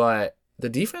 But the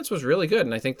defense was really good.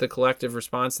 And I think the collective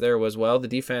response there was, well, the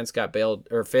defense got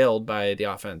failed by the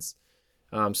offense.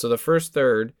 So the first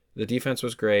third, the defense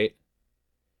was great.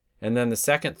 And then the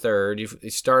second third, you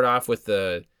start off with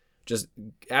the just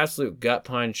absolute gut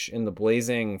punch in the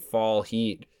blazing fall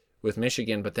heat with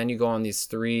Michigan, but then you go on these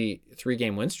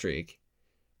three-game win streak,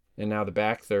 and now the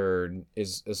back third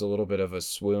is a little bit of a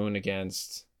swoon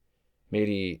against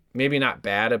maybe not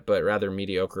bad, but rather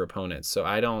mediocre opponents. So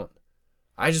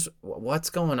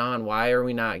what's going on? Why are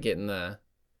we not getting the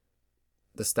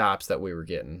stops that we were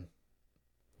getting?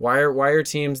 Why are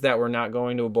teams that were not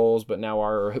going to bowls but now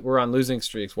we're on losing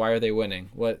streaks? Why are they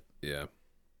winning?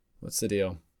 What's the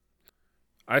deal?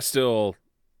 I still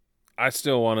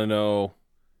want to know,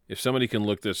 if somebody can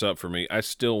look this up for me, I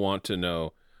still want to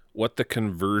know what the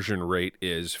conversion rate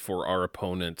is for our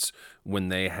opponents when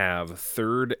they have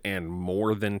third and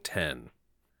more than 10.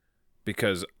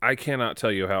 Because I cannot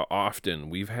tell you how often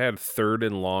we've had third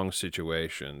and long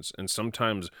situations, and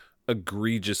sometimes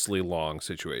egregiously long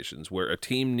situations, where a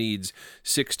team needs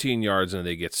 16 yards and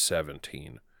they get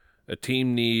 17. A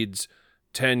team needs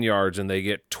 10 yards and they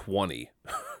get 20.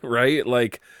 Right?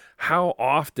 Like, how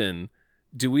often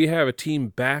do we have a team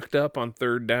backed up on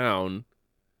third down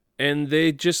and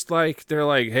they're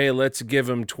like, hey, let's give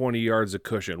them 20 yards of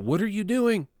cushion? What are you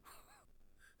doing?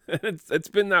 It's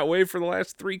been that way for the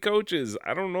last 3 coaches.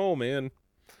 I don't know, man.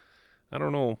 I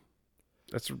don't know.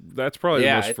 That's probably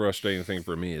the most frustrating thing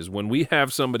for me is when we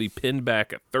have somebody pinned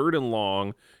back at third and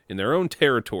long in their own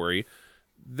territory,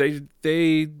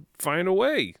 they find a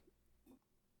way.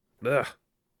 Ugh.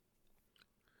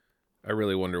 I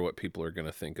really wonder what people are going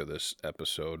to think of this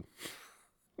episode.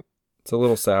 It's a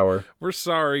little sour. We're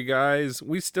sorry, guys.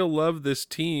 We still love this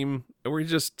team. We're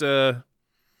just,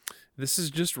 this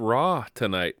is just raw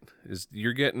tonight.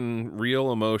 You're getting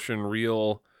real emotion,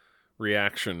 real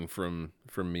reaction from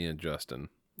me and Justin.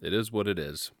 It is what it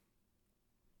is.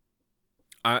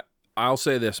 I'll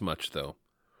say this much, though.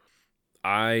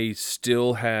 I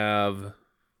still have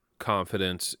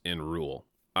confidence in Rule.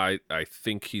 I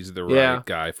think he's the right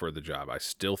guy for the job. I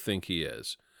still think he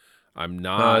is. I'm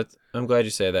not. I'm glad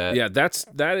you say that. Yeah,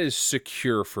 that is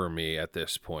secure for me at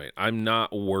this point. I'm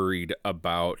not worried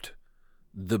about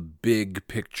the big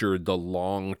picture, the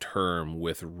long term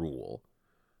with Rule.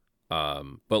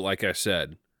 But like I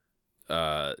said,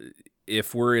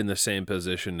 if we're in the same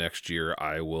position next year,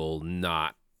 I will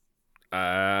not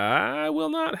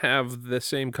have the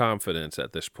same confidence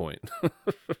at this point.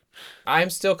 I'm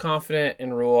still confident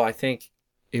in Rule. I think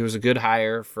he was a good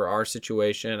hire for our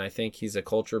situation. I think he's a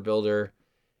culture builder,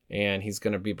 and he's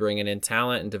going to be bringing in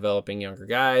talent and developing younger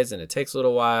guys, and it takes a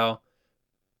little while.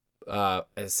 At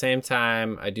the same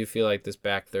time, I do feel like this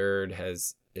back third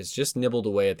is just nibbled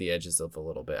away at the edges of a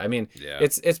little bit. I mean,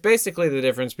 it's basically the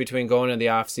difference between going into the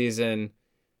off season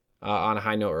on a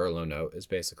high note or a low note is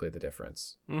basically the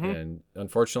difference. Mm-hmm. And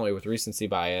unfortunately, with recency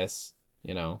bias,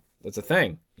 that's a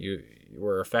thing. You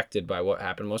were affected by what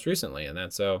happened most recently, and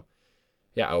then so,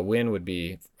 yeah, a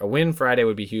win Friday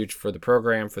would be huge for the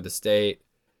program, for the state,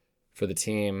 for the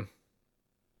team.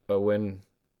 A win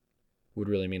would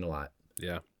really mean a lot.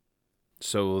 Yeah.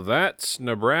 So that's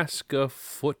Nebraska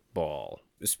football.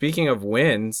 Speaking of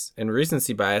wins and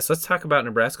recency bias, let's talk about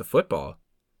Nebraska football.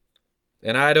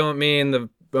 And I don't mean the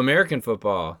American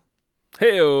football.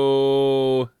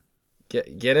 Hey-o!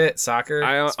 Get it? Soccer?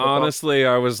 Honestly,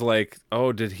 I was like,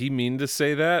 oh, did he mean to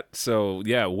say that? So,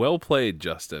 yeah, well played,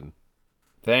 Justin.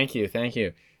 Thank you.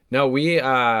 No,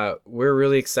 we're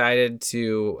really excited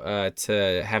to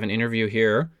have an interview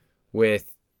here with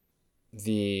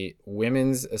the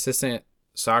women's assistant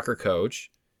soccer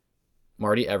coach,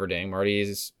 Marty Everding.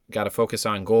 Marty's got to focus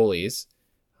on goalies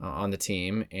on the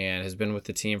team and has been with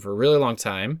the team for a really long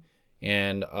time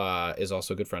and is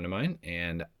also a good friend of mine.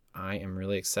 And I am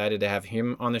really excited to have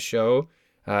him on the show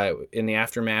in the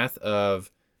aftermath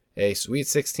of a Sweet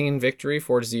 16 victory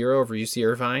 4-0 over UC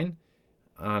Irvine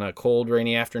on a cold,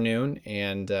 rainy afternoon.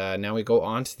 And now we go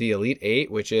on to the Elite Eight,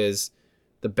 which is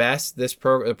the best.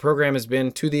 The program has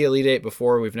been to the Elite Eight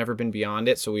before. We've never been beyond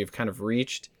it. So we've kind of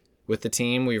reached, with the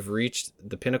team, we've reached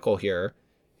the pinnacle here.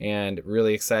 And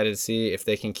really excited to see if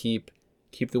they can keep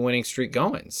the winning streak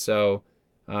going. So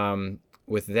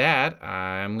with that,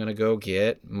 I'm going to go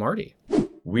get Marty.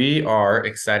 We are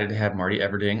excited to have Marty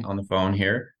Everding on the phone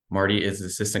here. Marty is the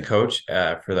assistant coach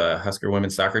for the Husker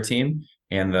women's soccer team,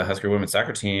 and the Husker women's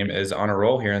soccer team is on a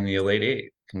roll here in the Elite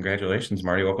Eight. Congratulations,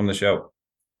 Marty. Welcome to the show.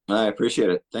 I appreciate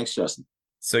it. Thanks, Justin.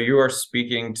 So you are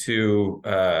speaking to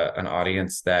an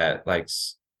audience that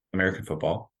likes American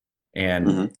football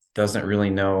and doesn't really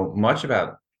know much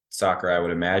about soccer, I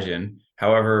would imagine.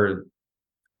 However,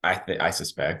 I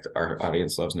suspect our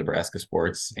audience loves Nebraska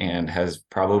sports and has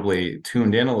probably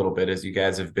tuned in a little bit as you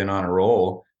guys have been on a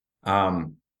roll.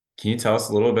 Can you tell us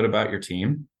a little bit about your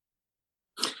team?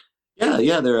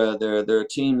 Yeah, they're a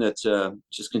team that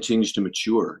just continues to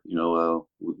mature.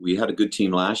 We had a good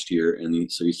team last year, and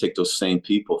so you take those same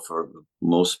people for the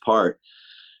most part,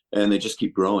 and they just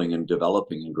keep growing and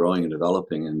developing and growing and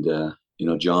developing. And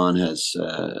John has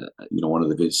one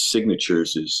of his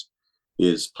signatures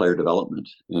is player development,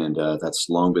 and that's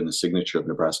long been the signature of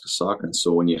Nebraska soccer. And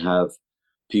so when you have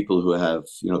people who have,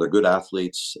 they're good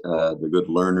athletes, they're good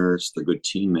learners, they're good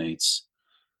teammates.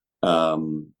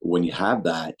 When you have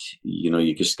that,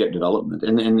 you just get development,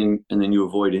 and then you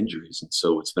avoid injuries. And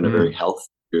so it's been a very healthy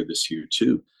year this year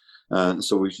too.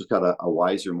 So we've just got a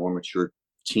wiser, more mature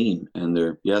team, and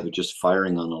they're just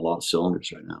firing on a lot of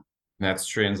cylinders right now. That's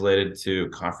translated to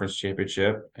conference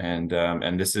championship, and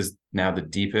this is now the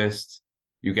deepest.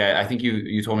 You guys, I think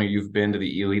you told me you've been to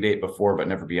the Elite Eight before, but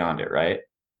never beyond it, right?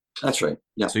 That's right.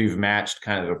 Yeah. So you've matched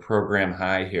kind of a program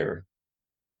high here.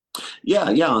 Yeah.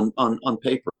 On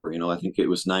paper, I think it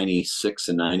was 96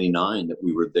 and 99 that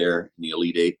we were there in the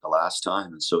Elite Eight the last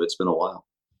time, and so it's been a while.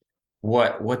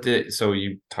 So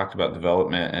you talked about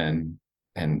development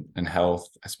and health.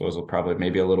 I suppose probably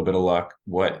maybe a little bit of luck.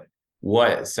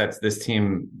 What sets this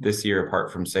team this year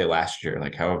apart from, say, last year?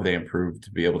 Like, how have they improved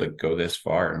to be able to go this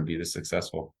far and be this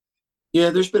successful? Yeah,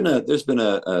 there's been a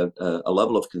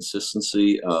level of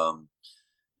consistency.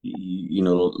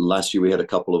 Last year we had a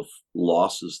couple of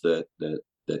losses that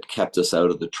kept us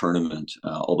out of the tournament.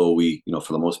 Although we,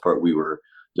 for the most part, we were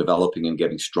developing and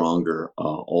getting stronger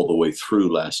all the way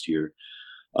through last year,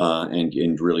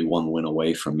 and really one win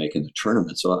away from making the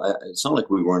tournament. So it's not like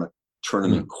we weren't a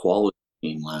tournament quality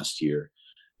team last year.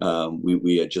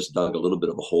 We had just dug a little bit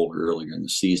of a hole earlier in the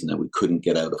season that we couldn't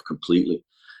get out of completely.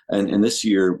 And this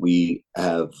year we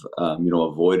have,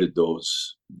 avoided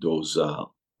those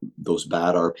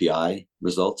bad RPI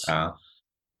results. And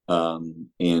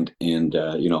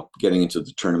getting into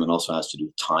the tournament also has to do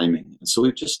with timing. And so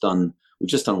we've just done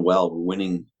well. We're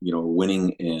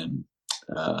winning and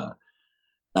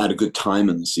at a good time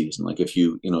in the season. Like if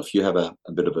you have a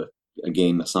bit of a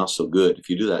game that's not so good, if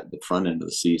you do that at the front end of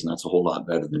the season, that's a whole lot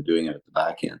better than doing it at the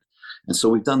back end. And so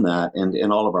we've done that,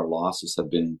 and all of our losses have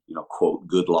been, quote,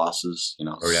 good losses.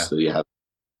 So you have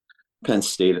Penn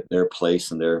State at their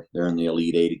place, and they're in the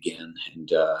Elite Eight again, and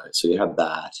so you have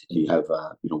that. And you have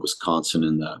Wisconsin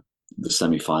in the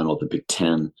semifinal of the Big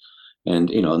Ten, and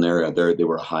and they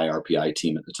were a high RPI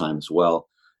team at the time as well.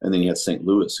 And then you had St.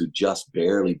 Louis, who just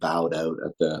barely bowed out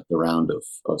at the round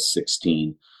of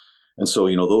 16. And so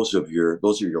those are your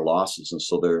losses, and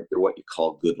so they're what you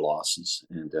call good losses.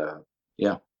 And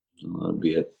that'd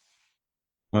be it.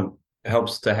 Well, it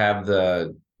helps to have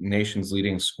the nation's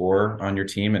leading scorer on your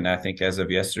team, and I think as of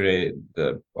yesterday,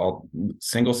 the all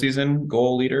single season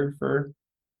goal leader for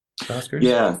the Huskers.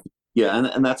 Yeah,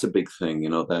 and that's a big thing.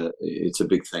 That it's a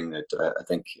big thing that I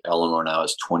think Eleanor now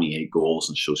has 28 goals,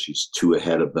 and she's 2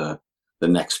 ahead of the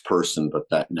next person, but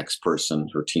that next person,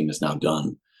 her team is now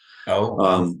done. Oh,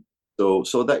 wow.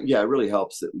 So that, yeah, it really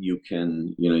helps that you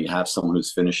can, you have someone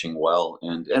who's finishing well,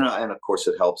 and of course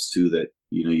it helps too that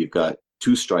you've got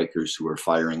two strikers who are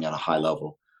firing at a high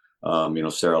level.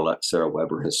 Sarah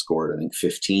Weber has scored, I think,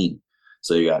 15.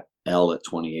 So you got Elle at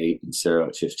 28 and Sarah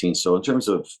at 15. So in terms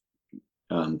of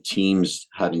teams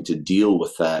having to deal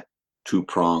with that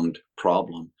two-pronged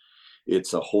problem,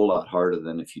 it's a whole lot harder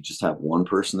than if you just have one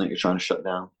person that you're trying to shut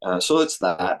down. So it's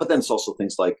that, but then it's also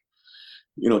things like,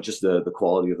 just the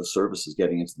quality of the services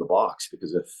getting into the box,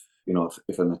 because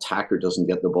if an attacker doesn't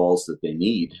get the balls that they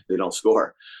need, they don't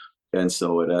score. And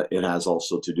so it has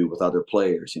also to do with other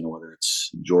players, whether it's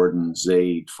Jordan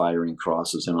Zaid firing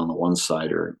crosses in on the one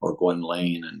side, or Gwen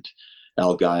Lane and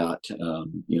Al Gayat,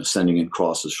 sending in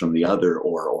crosses from the other,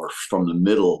 or from the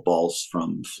middle, balls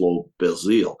from Flo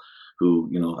Belzile, who,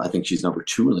 I think she's number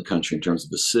 2 in the country in terms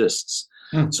of assists.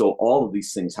 So all of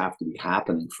these things have to be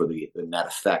happening for the net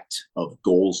effect of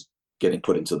goals getting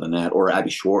put into the net. Or Abby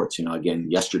Schwartz, again,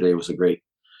 yesterday was a great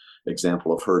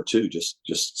example of her too,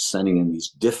 just sending in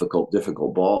these difficult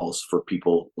balls for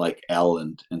people like Elle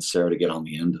and Sarah to get on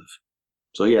the end of.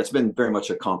 So yeah, it's been very much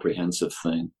a comprehensive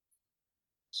thing.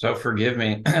 So forgive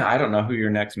me, I don't know who your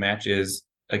next match is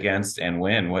against and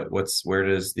when. Where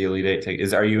does the Elite Eight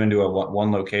take? Are you into a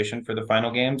one location for the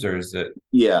final games, or is it?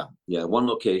 Yeah, one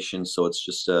location. So it's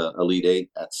just Elite Eight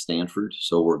at Stanford.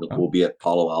 So we'll be at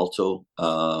Palo Alto.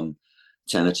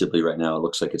 Tentatively right now, it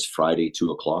looks like it's Friday,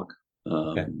 2:00.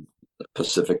 Okay.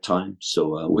 Pacific time.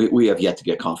 So we have yet to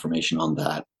get confirmation on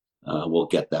that. We'll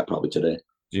get that probably today.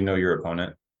 Do you know your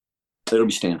opponent? It'll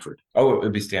be Stanford. Oh, it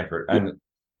would be Stanford. Yeah.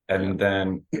 And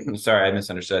then, sorry, I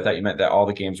misunderstood. I thought you meant that all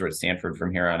the games were at Stanford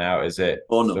from here on out. Is it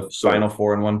the Final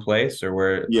Four in one place, or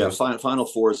where? Yeah, Final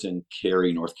Four is in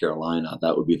Cary, North Carolina.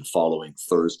 That would be the following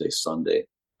Thursday, Sunday.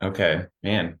 Okay,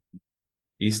 man,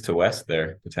 east to west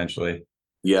there potentially.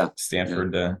 Yeah,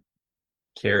 Stanford to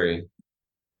Cary.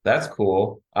 That's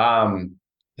cool.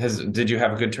 Did you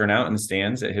have a good turnout in the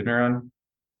stands at Hibner on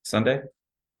Sunday?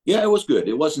 Yeah, it was good.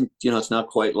 It wasn't, it's not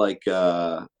quite like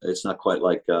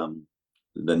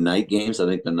the night games. I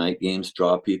think the night games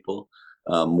draw people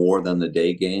more than the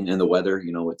day game. And the weather,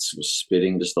 it was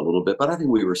spitting just a little bit, but I think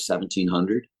we were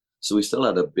 1,700. So we still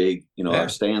had a big, our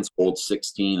stands hold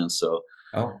 16. And so,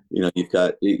 you've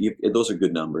got, those are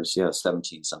good numbers. Yeah,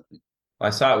 17 something. I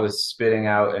saw it was spitting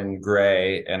out in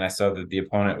gray, and I saw that the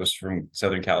opponent was from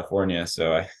Southern California.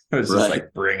 So I was just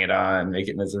like, bring it on, make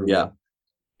it miserable.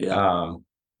 Yeah.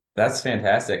 That's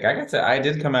fantastic. I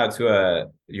did come out to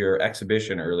your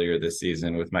exhibition earlier this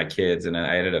season with my kids, and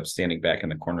I ended up standing back in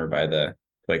the corner by the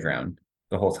playground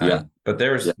the whole time. Yeah. But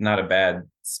there's not a bad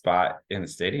spot in the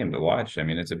stadium to watch. I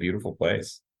mean, it's a beautiful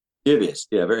place. It is.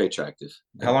 Yeah, very attractive.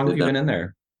 How long have you been in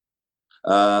there?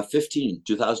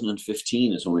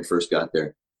 2015 is when we first got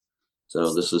there.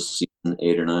 So this is season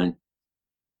 8 or 9.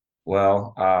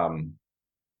 Well,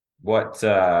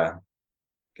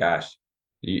 gosh.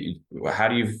 How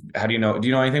do you know? Do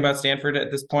you know anything about Stanford at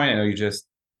this point? I know you just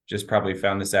probably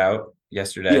found this out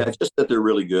yesterday. Yeah, just that they're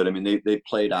really good. I mean, they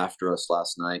played after us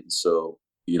last night, and so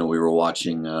we were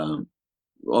watching.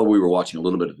 We were watching a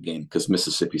little bit of the game because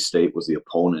Mississippi State was the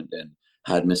opponent, and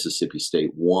had Mississippi State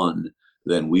won,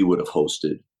 then we would have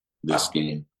hosted this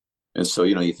game. And so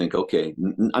you think, okay,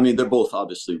 I mean, they're both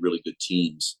obviously really good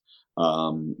teams.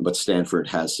 But Stanford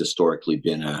has historically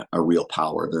been a real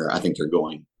power.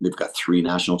 They've got 3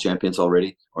 national champions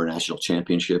already, or national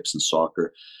championships in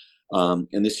soccer.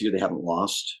 And this year they haven't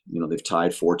lost. They've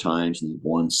tied 4 times and they've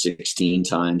won 16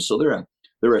 times. So they're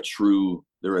a true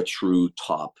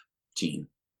top team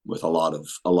with a lot of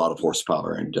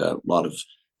horsepower and a lot of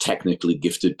technically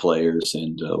gifted players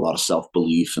and a lot of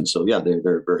self-belief. And so, yeah, they're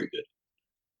very good.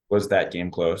 Was that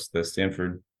game close, the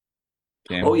Stanford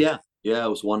game? Oh, yeah. Yeah, it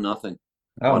was 1-0.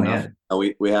 Oh, man.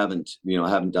 We haven't, I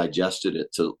haven't digested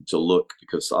it to look,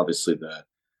 because obviously a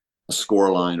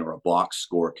score line or a box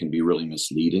score can be really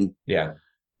misleading. Yeah.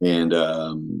 And,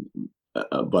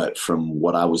 but from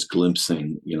what I was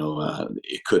glimpsing,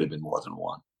 it could have been more than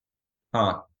 1.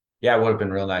 Huh. Yeah, it would have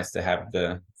been real nice to have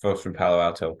the folks from Palo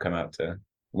Alto come out to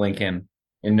Lincoln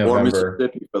in November. Or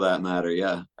Mississippi, for that matter,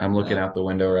 yeah. I'm looking out the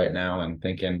window right now and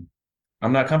thinking,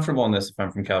 I'm not comfortable in this if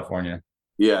I'm from California.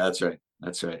 Yeah, that's right.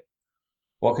 That's right.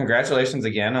 Well, congratulations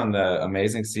again on the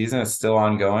amazing season. It's still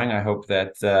ongoing. I hope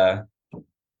that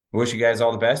wish you guys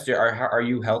all the best. Are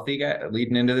you healthy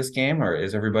leading into this game, or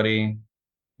is everybody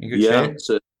in good shape?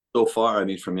 Yeah, so far, I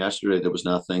mean, from yesterday, there was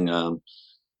nothing.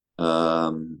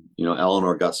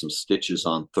 Eleanor got some stitches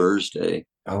on Thursday.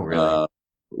 Oh, really?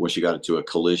 When she got into a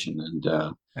collision, and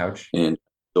ouch. And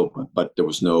so, but there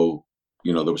was no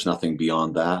there was nothing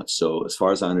beyond that. So as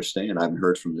far as I understand, I haven't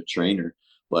heard from the trainer,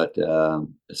 but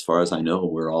as far as I know,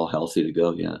 we're all healthy to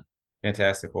go. Yeah.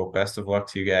 Fantastic. Well, best of luck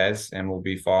to you guys, and we'll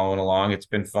be following along. It's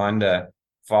been fun to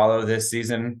follow this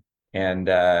season, and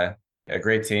a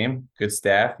great team, good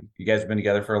staff. You guys have been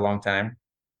together for a long time.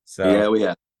 So Yeah, we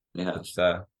have. Yeah.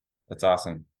 That's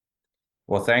awesome.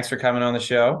 Well, thanks for coming on the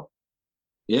show.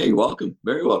 Yeah, you're welcome.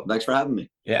 Very welcome. Thanks for having me.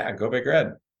 Yeah, go Big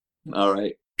Red. All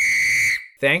right.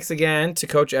 Thanks again to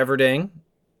Coach Everding,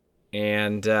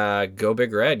 and go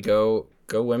Big Red. Go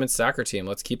women's soccer team.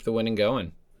 Let's keep the winning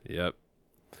going. Yep.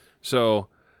 So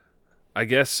I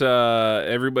guess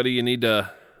everybody, you need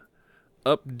to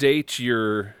update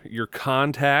your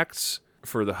contacts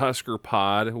for the Husker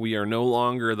Pod. We are no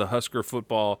longer the Husker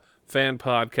Football Fan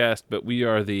Podcast, but we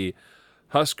are the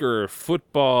Husker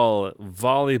Football,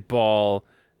 Volleyball,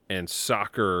 and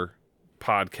Soccer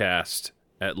Podcast,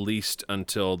 at least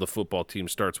until the football team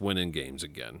starts winning games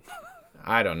again.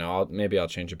 I don't know. Maybe I'll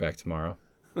change it back tomorrow.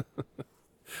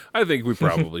 I think we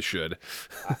probably should.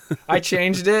 I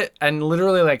changed it, and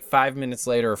literally like 5 minutes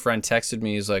later, a friend texted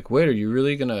me. He's like, "Wait, are you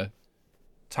really gonna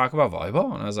talk about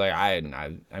volleyball?" And I was like, I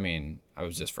mean, I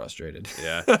was just frustrated.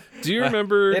 Yeah. Do you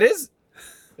remember? It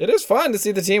is fun to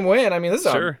see the team win. I mean, this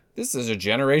is a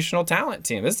generational talent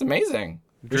team. This is amazing.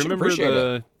 Do you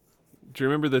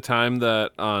remember the time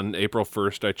that on April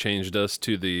 1st I changed us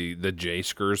to the J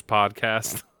Skurs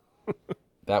podcast?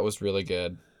 That was really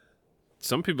good.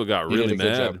 Some people got really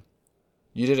mad.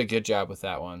 You did a good job with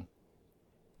that one.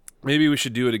 Maybe we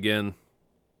should do it again.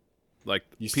 Like,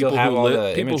 you still have all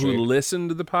the people imagery. who listen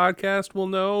to the podcast will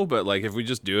know, but like if we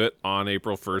just do it on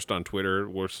April 1st on Twitter,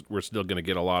 we're still going to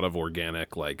get a lot of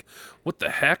organic, like, what the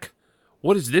heck?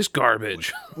 What is this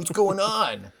garbage? What's going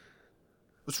on?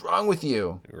 What's wrong with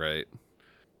you? Right.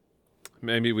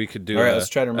 Maybe we could do let's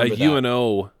try to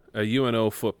remember a UNO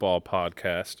football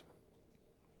podcast.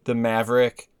 The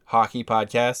Maverick Hockey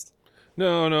Podcast?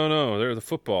 No. They're the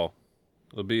football.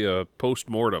 It'll be a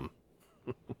post-mortem.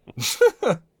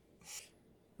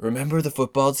 Remember the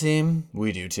football team?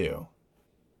 We do too.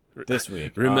 This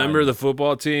week. Remember the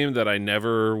football team that I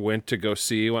never went to go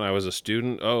see when I was a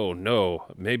student? Oh, no.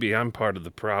 Maybe I'm part of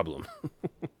the problem.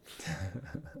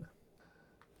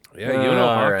 Yeah,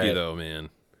 hockey, right. though, man.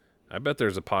 I bet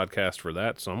there's a podcast for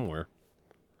that somewhere.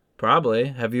 Probably.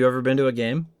 Have you ever been to a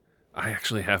game? I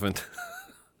actually haven't.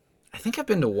 I think I've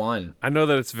been to one. I know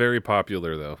that it's very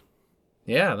popular, though.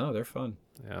 Yeah, no, they're fun.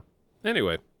 Yeah.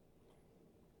 Anyway.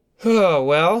 Oh,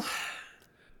 well,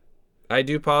 I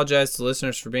do apologize to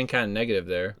listeners for being kind of negative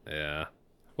there. Yeah.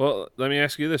 Well, let me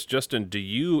ask you this, Justin. Do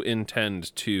you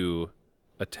intend to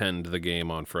attend the game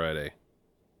on Friday?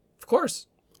 Of course.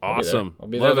 Awesome. I'll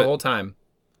be there the whole time.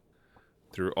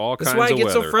 Through all kinds of weather. That's why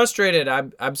I get so frustrated.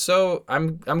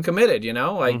 I'm committed,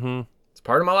 Like, it's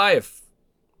part of my life.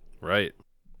 Right.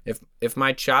 If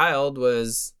my child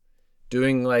was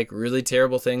doing like really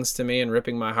terrible things to me and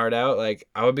ripping my heart out, like,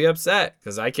 I would be upset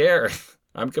because I care.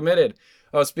 I'm committed.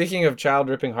 Oh, speaking of child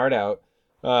ripping heart out,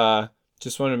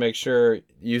 just wanted to make sure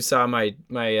you saw my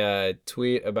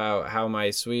tweet about how my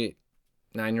sweet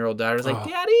 9-year-old daughter's like,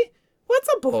 "Daddy, what's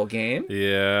a bowl game?"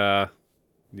 Yeah.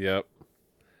 Yep.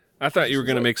 I thought you were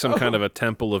going to make some kind of a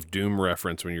Temple of Doom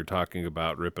reference when you're talking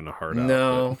about ripping a heart out.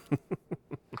 No.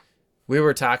 We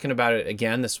were talking about it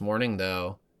again this morning,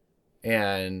 though,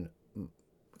 and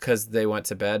because they went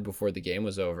to bed before the game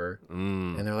was over,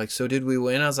 and they're like, "So did we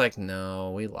win?" I was like,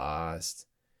 "No, we lost."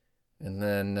 And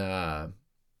then I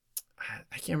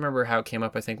can't remember how it came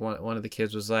up. I think one of the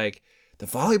kids was like, "The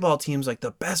volleyball team's like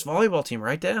the best volleyball team,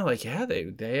 right?" Then I'm like, "Yeah,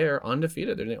 they are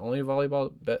undefeated. They're the only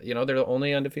they're the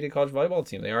only undefeated college volleyball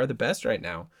team. They are the best right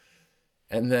now."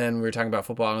 And then we were talking about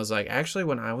football, and I was like, "Actually,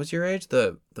 when I was your age,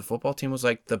 the football team was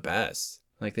like the best.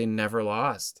 Like, they never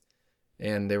lost,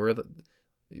 and they were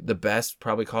the best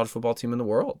probably college football team in the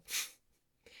world."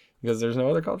 Because there's no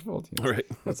other college football team right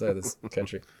outside this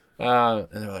country. And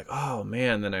they're like, "Oh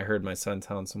man!" Then I heard my son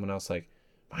telling someone else like,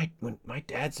 when my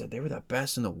dad said they were the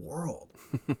best in the world.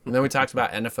 And then we talked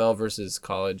about NFL versus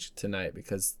college tonight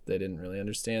because they didn't really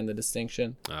understand the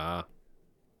distinction. Ah,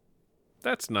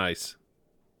 that's nice.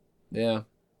 Yeah,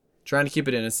 trying to keep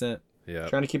it innocent. Yeah,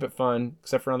 trying to keep it fun,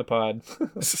 except for on the pod.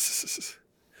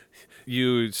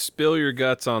 You spill your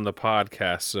guts on the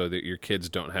podcast so that your kids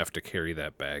don't have to carry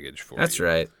that baggage for you. That's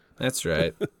right. That's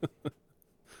right.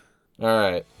 All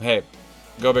right. Hey,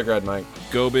 go Big Red, Mike.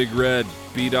 Go Big Red.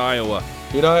 Beat Iowa.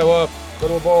 Beat Iowa. Go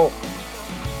to a bowl.